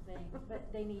sorry. optimal thing,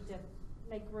 but they need to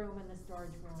make room in the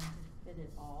storage room to fit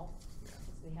it all, because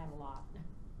we had a lot.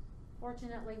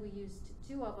 Fortunately, we used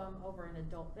 2 of them over in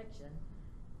adult fiction,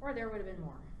 or there would have been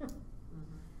more.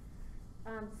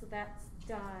 So that's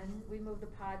done. We moved the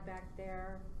pod back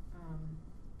there.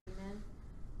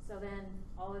 So then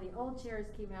all of the old chairs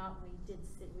came out, and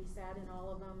we sat in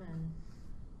all of them, and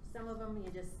some of them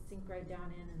you just sink right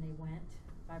down in and they went,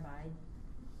 bye-bye.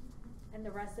 And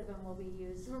the rest of them will be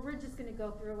used. We're just gonna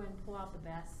go through and pull out the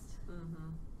best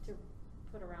to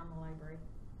put around the library.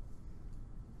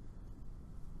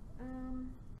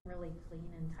 Really clean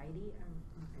and tidy.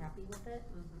 I'm happy with it,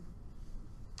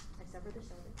 except for the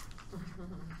shelving.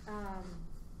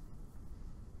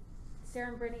 Sarah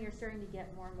and Brittany are starting to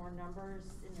get more and more numbers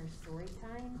in their story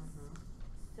times.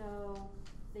 So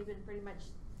they've been pretty much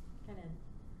kind of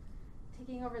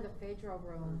taking over the Phaedro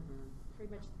room,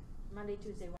 pretty much Monday,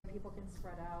 Tuesday, when people can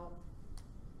spread out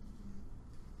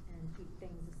and keep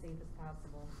things as safe as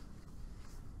possible.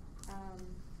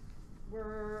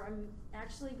 I'm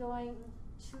actually going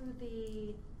to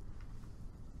the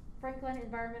Franklin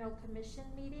Environmental Commission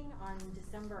meeting on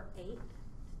December 8th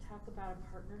to talk about a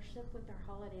partnership with our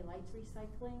Holiday Lights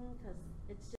Recycling, cause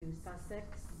it's just Sussex.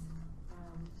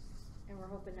 And we're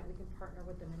hoping that we can partner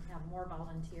with them and have more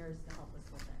volunteers to help us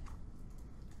with it.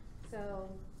 So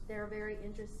they're very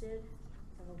interested,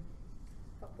 so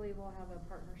hopefully we'll have a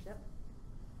partnership.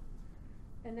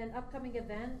 And then upcoming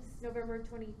events, November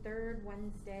 23rd,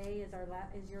 Wednesday is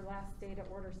is your last day to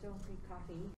order Stone Creek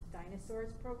Coffee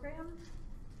Dinosaurs program.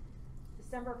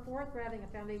 December 4th, we're having a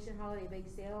Foundation Holiday Bake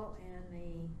Sale and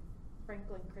a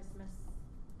Franklin Christmas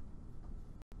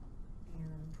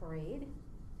and parade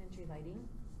and tree lighting.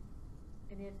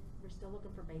 And we're still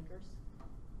looking for bakers.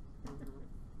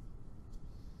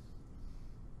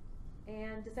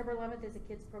 And December 11th is a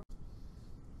kids program.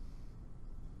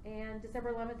 And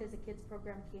December 11th is a kids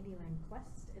program, Candyland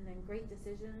Quest, and then Great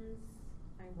Decisions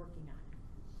I'm working on.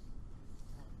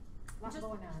 Lots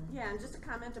going on. Yeah, and just a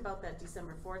comment about that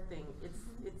December 4th thing. It's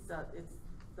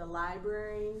the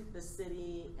library, the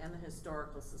city, and the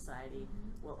Historical Society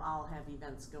will all have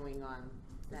events going on.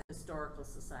 That Historical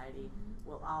Society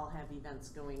will all have events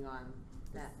going on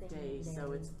that day.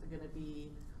 So it's going to be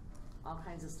all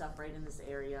kinds of stuff right in this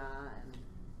area, and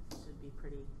should be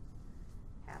pretty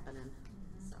happening.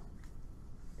 So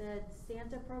the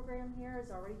Santa program here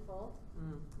is already full.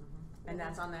 And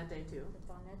that's on that day too. It's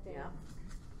on that day. Yeah.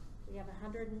 We have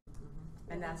 100.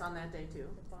 And that's on that day too.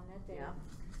 It's on that day. Yeah.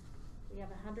 We have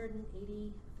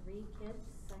 183 kids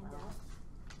signed up.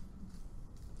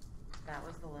 That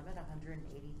was the limit,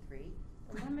 183?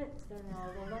 The limit, the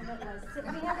limit was, we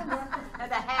haven't looked.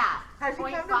 And a hat. How'd you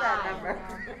come to that 0.5. number?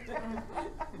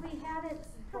 We had it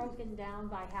broken down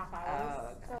by half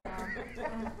hours. Oh, okay. So,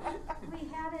 we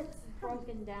had it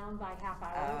broken down by half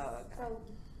hours. Oh, okay. So,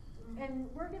 and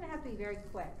we're gonna have to be very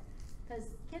quick, cause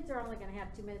kids are only gonna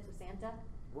have 2 minutes with Santa.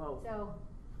 Whoa. So.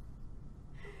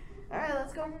 All right,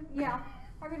 let's go. Yeah,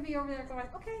 we're gonna be over there going,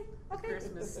 okay.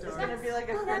 Christmas It's story. gonna be like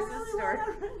a Christmas story.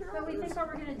 But we think what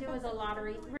we're gonna do is a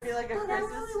lottery. It'll be like a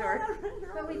Christmas story.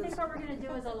 But we think what we're gonna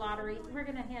do is a lottery. We're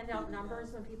gonna hand out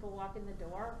numbers when people walk in the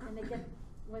door, and they get,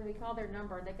 when we call their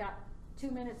number, they got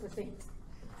 2 minutes with Santa.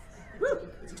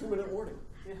 It's a 2-minute warning.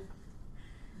 Yeah.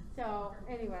 So,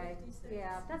 anyway,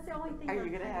 yeah, that's the only thing. Are we're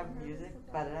you gonna kind have of nervous music?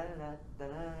 about.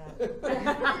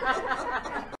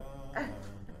 Ba-da-da-da-da-da-da.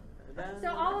 So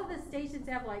all of the stations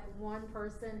have like one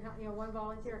person, one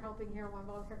volunteer helping here, one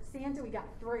volunteer. Santa, we got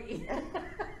 3.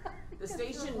 The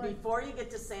station before you get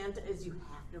to Santa is you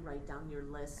have to write down your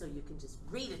list so you can just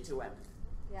read it to him.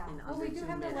 Yeah. in Well, under we do 2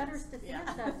 have the letters minutes. to Yeah.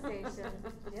 Santa station.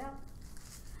 Yep.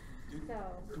 So.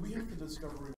 Do we have the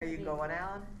Discovery? Are you going,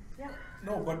 Alan? Yep.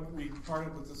 No, but we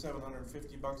parted with the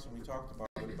 $750 and we talked about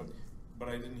it, but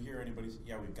I didn't hear anybody say,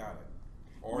 yeah, we got it.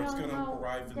 Or it's gonna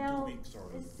arrive in 2 they'll- weeks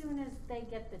or. As soon as they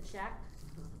get the check,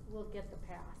 we'll get the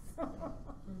pass.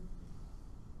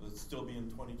 Will it still be in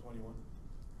 2021?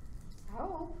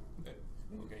 Hope. Okay,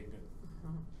 good.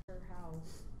 Sure how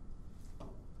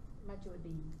much it would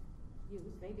be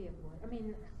used, maybe it would. I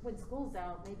mean, when school's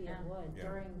out, maybe it would Yeah.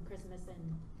 during Christmas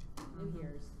and New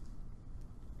Year's.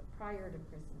 But prior to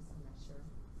Christmas, I'm not sure.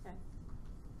 Okay.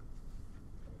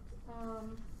 I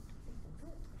think that's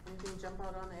it. Anything jump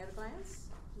out on at a glance?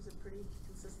 Is it pretty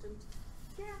consistent?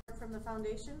 Yeah. From the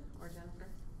foundation or Jennifer?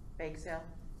 Bake sale?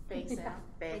 Bake sale. Yeah.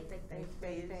 Bake, Bake, bake, bake,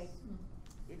 bake, bake.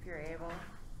 if you're able.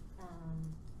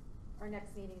 Our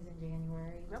next meeting's in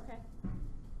January. Okay.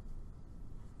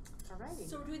 Alrighty.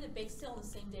 So we're doing the bake sale on the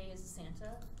same day as the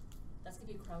Santa? That's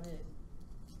gonna be crowded.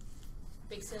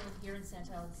 Bake sale in here and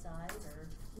Santa outside, or,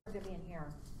 We're gonna be in here.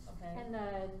 okay? And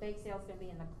the bake sale's gonna be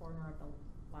in the corner of the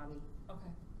lobby,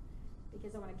 Okay,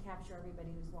 because I wanna capture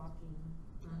everybody who's walking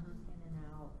Mhm. in and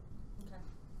out. okay.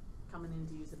 Coming in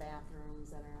to use the bathrooms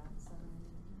that are outside.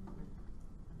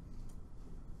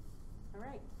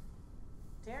 Alright.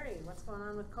 Terry, what's going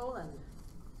on with Coland?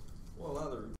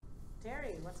 Well,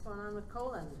 Terry, what's going on with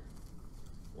Coland?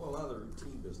 a lot of the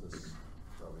routine business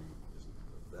probably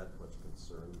isn't that much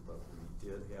concern, but we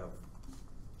did have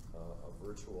a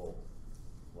virtual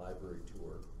library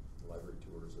tour. Library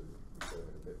tours are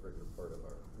becoming a bit regular part of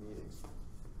our meetings.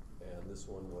 And this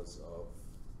one was of,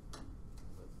 I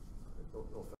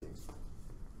don't know if it's,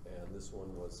 and this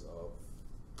one was of,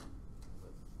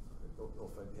 I don't know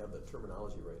if I have the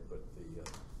terminology right, but the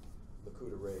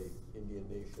Lakota Ray Indian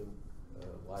Nation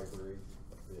Library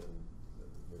up in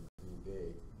near Green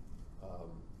Bay,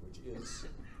 which is,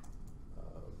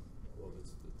 well,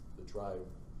 it's the tribe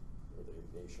or the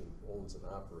nation owns and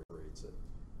operates it,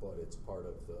 but it's part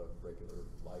of the regular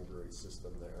library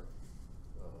system there,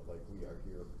 like we are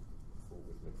here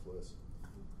with McFliss.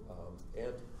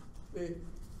 And they,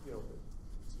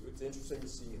 it's interesting to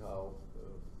see how the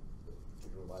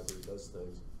particular library does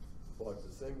things, But the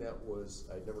thing that was,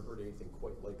 I'd never heard anything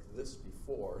quite like this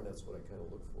before, and that's what I kind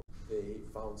of look for. They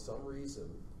found some reason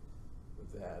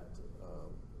that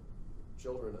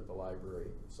children at the library,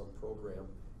 some program,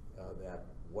 that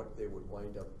what they would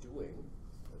wind up doing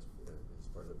as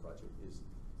part of the project is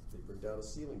they bring down a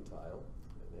ceiling tile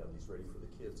and have these ready for the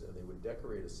kids, and they would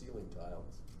decorate a ceiling tile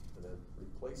and then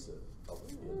replace it up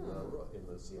in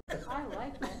the ceiling. I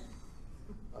like it.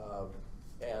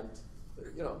 And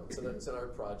you know, it's an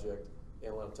art project,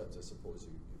 and a lot of times I suppose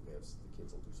you have the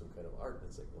kids will do some kind of art, and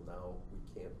it's like, well, now we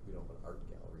don't have an art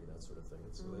gallery, that sort of thing,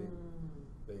 and so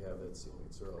they have that ceiling.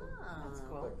 So That's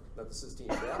cool. like, not the Sistine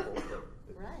Chapel, but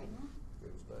Right. it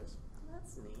was nice.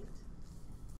 That's neat.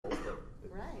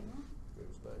 Right. It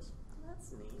was nice.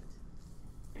 That's neat.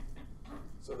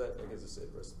 So that, like as I said,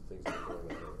 the rest of the things that are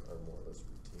going on are more or less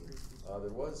routine.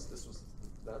 This was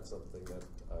not something that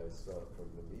I saw from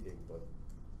the meeting, but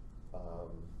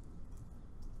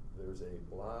there's a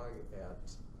blog at,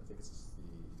 I think it's the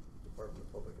Department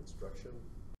of Public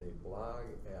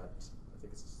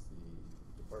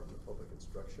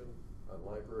Instruction, on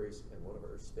libraries, and one of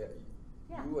our staff,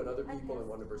 Yeah, you and other I people guess. and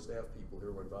one of our staff people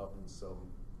here were involved in some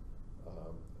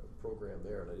program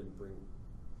there, and I didn't bring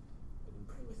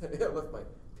I left my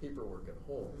paperwork at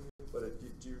home, but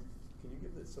can you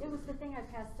give this? It was the thing I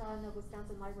passed on the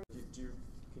Wisconsin Library.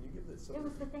 Can you give this? It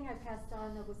was the thing I passed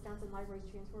on the Wisconsin Libraries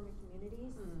Transforming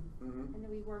Communities, Mm-hmm. and then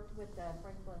we worked with the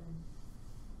Franklin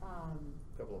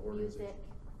Couple of music, organizations.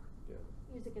 Yeah.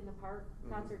 music in the park, Mhm.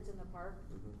 concerts in the park,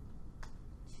 Mm-hmm.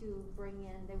 to bring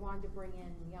in. They wanted to bring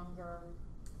in younger,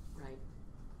 Right.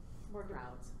 more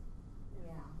Crowds.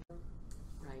 Yeah,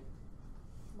 Right.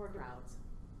 more Crowds.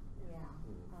 Yeah,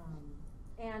 Mhm.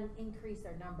 and increase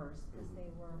their numbers because Mhm. they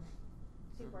were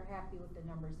super happy with the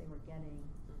numbers they were getting.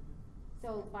 Mhm.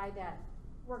 So by that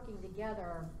working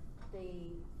together,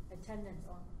 the attendance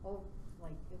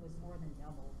like it was more than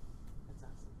double. That's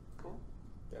awesome. Cool.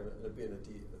 And it'd be in That's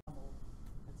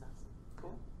awesome.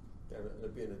 Cool.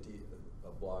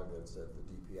 a blog that's at the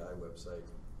DPI website.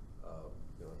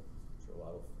 You know, I'm sure a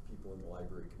lot of people in the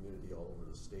library community all over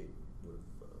the state would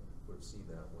have seen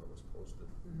that when it was posted.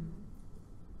 Mm-hmm.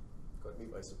 Caught me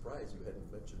by surprise. You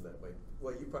hadn't mentioned that.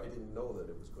 Well, you probably didn't know that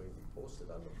it was going to be posted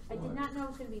on the I blog. did not know it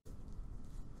was going to be.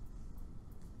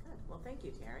 Good. Well, thank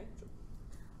you, Terry.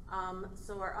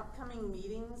 So our upcoming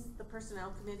meetings, the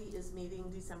Personnel Committee is meeting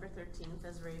December 13th,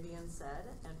 as Ravian said,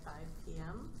 at 5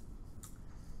 p.m.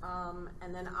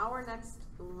 And then our next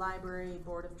Library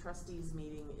Board of Trustees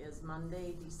meeting is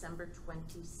Monday, December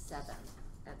 27th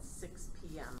at 6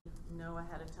 p.m. Know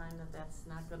ahead of time that that's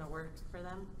not going to work for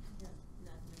them? Not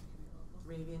gonna be available.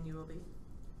 Ravian, you will be?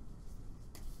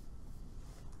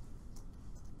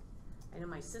 I know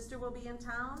my sister will be in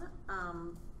town,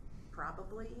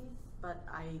 probably, but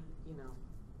I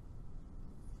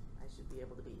should be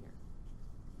able to be here.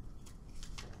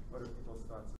 What are people's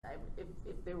thoughts?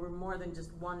 If there were more than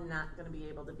just one not gonna be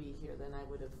able to be here, then I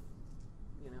would have,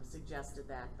 suggested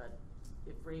that, but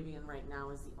if Ravian right now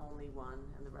is the only one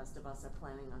and the rest of us are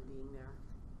planning on being there.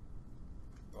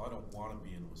 Well, I don't wanna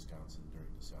be in Wisconsin during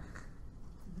December.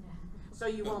 So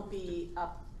you won't be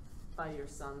up by your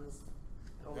son's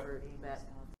over that,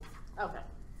 okay.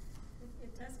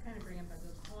 It does kind of bring up a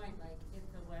good point, like if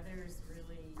the weather's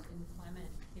really inclement,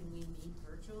 can we meet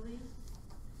virtually?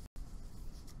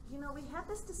 We had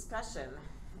this discussion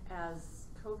as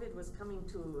COVID was coming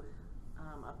to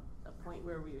a point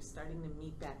where we were starting to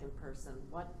meet back in person.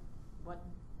 What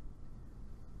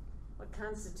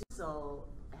constitutes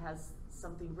has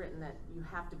something written that you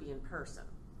have to be in person,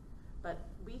 but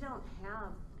we don't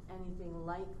have anything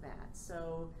like that.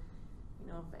 So,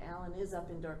 if Alan is up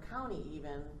in Door County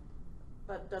even,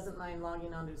 but doesn't mind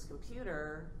logging onto his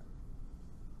computer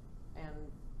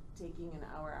and taking an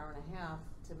hour and a half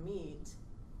to meet,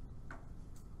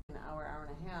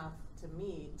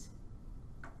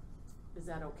 is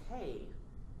that okay?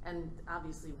 And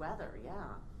obviously weather,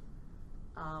 yeah.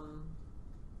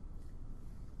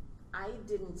 I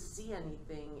didn't see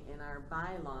anything in our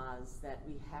bylaws that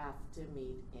we have to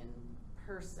meet in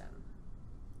person.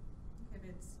 If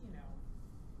it's,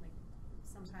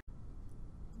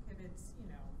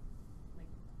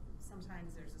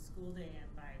 sometimes there's a school day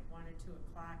and by 1 or 2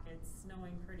 o'clock it's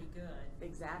snowing pretty good.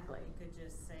 Exactly. You could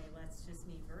just say, let's just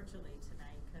meet virtually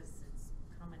tonight because it's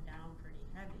coming down pretty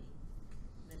heavy.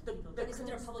 But isn't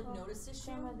there a public notice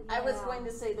issue? I was going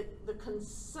to say the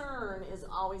concern is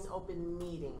always open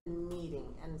meeting,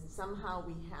 and somehow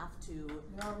we have to.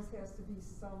 There always has to be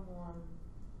someone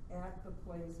at the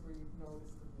place where you've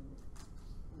noticed the meeting.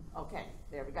 Okay,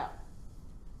 there we go.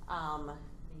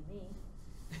 Me.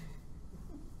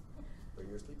 Bring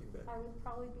your sleeping bag. I would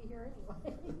probably be here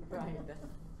anyway. Right.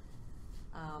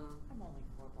 I'm only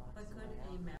 4 blocks But could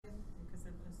away. a method, because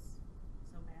it was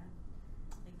so bad,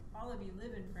 like, all of you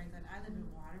live in Franklin, I live in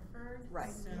Waterford. Right.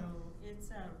 So it's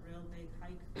a real big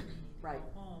hike for me to Right.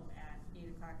 go home at 8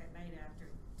 o'clock at night after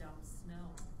dump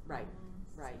snow. Right,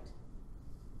 So right.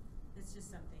 It's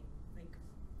just something, like,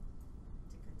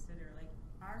 to consider, like,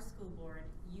 our school board,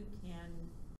 you can,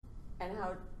 And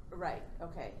how, right,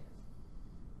 okay.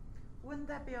 Wouldn't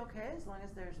that be okay as long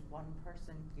as there's one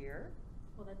person here?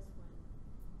 Well, that's what.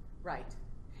 Right.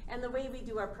 And the way we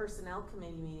do our personnel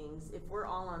committee meetings, if we're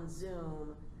all on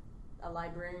Zoom, a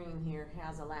librarian here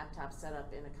has a laptop set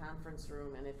up in a conference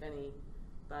room, and if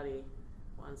anybody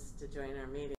wants to join our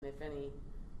meeting,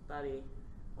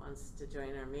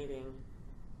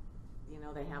 you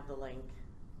know, they have the link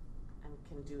and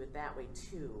can do it that way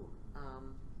too.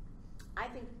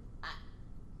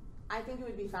 I think it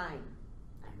would be fine,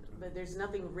 but there's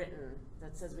nothing written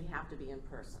that says we have to be in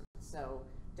person. So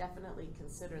definitely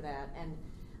consider that, and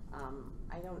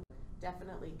I don't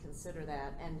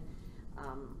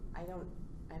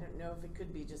know if it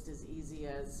could be just as easy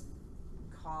as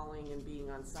calling and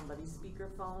being on somebody's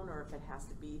speakerphone, or if it has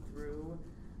to be through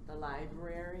the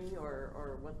library,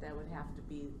 or what that would have to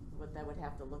be, what that would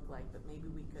have to look like. But maybe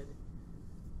we could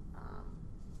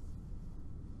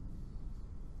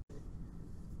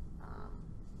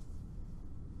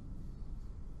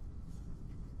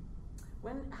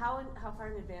how far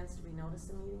in advance do we notice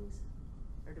the meetings?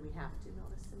 Or do we have to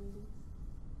notice the meetings?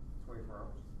 24 hours.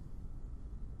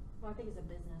 Well, I think it's a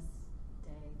business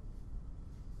day,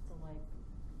 so like.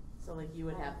 You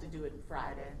would have to do it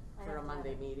Friday I for a have to have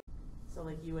Monday it. meeting. So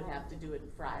like you would have to do it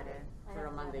Friday I for a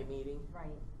have to have Monday it. meeting.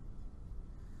 Right.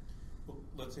 Well,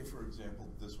 let's say, for example,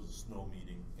 this was a snow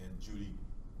meeting and Judy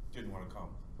didn't wanna come.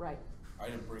 Right, I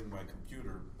didn't bring my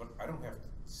computer, but I don't have to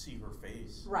see her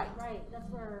face. right. Right, that's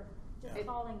where, just Yeah.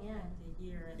 calling in, to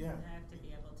hear and Yeah. have to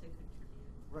be able to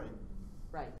contribute. Right,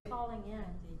 Right, calling in.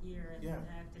 To hear and Yeah.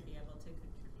 have to be able to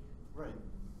contribute. right.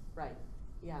 right,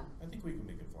 yeah, I think we can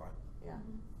make it fly. yeah.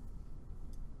 Mhm.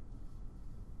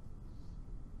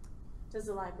 Does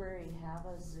the library have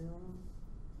a Zoom,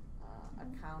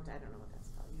 account? I don't know what that's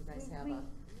called. You guys have a,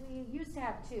 We used to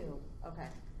have 2, okay,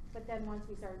 but then once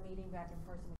we started meeting back in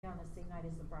person, we on the same night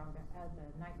as the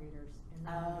the night readers, and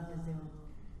then we did the Zoom.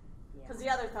 Yeah. Cause the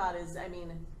other thought is, I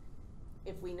mean,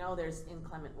 if we know there's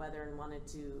inclement weather and wanted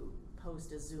to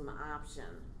post a Zoom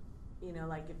option, you know,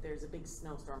 like if there's a big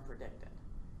snowstorm predicted,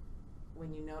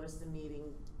 when you notice the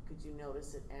meeting, could you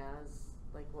notice it as,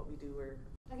 like what we do where?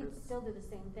 I can still do the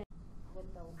same thing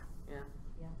with the, Yeah,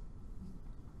 yeah.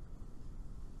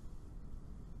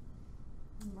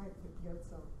 You might get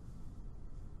some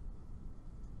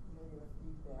negative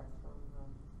feedback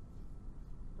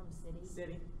From city.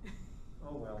 city.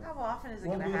 Oh, well. How often is it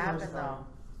Won't gonna be the first happen though? time.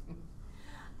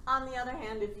 On the other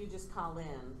hand, if you just call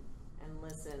in and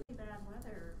listen, Bad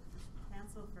weather,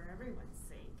 cancel for everyone's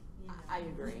sake, you know. I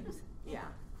agree, yeah,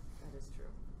 that is true.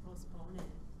 Postpone it,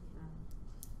 you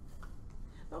know.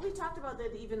 But we talked about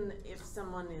that even if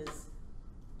someone is,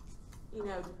 you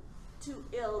know, too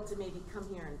ill to maybe come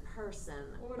here in person,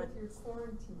 Or but. if you're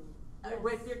quarantined.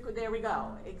 There we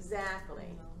go, exactly.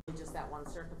 Just that one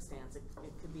circumstance, it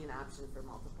could be an option for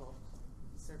multiple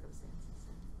circumstances.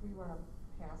 We wanna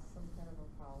pass some kind of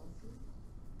a policy?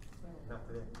 Not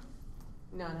today.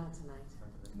 No, not tonight.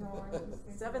 Not today. No, I just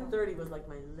think. 7:30 was like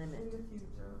my limit. In the future.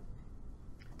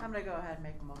 Yeah. I'm gonna go ahead and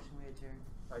make a motion, we adjourn.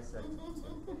 I said.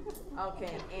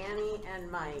 Okay, Annie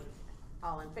and Mike,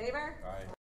 all in favor? Aye.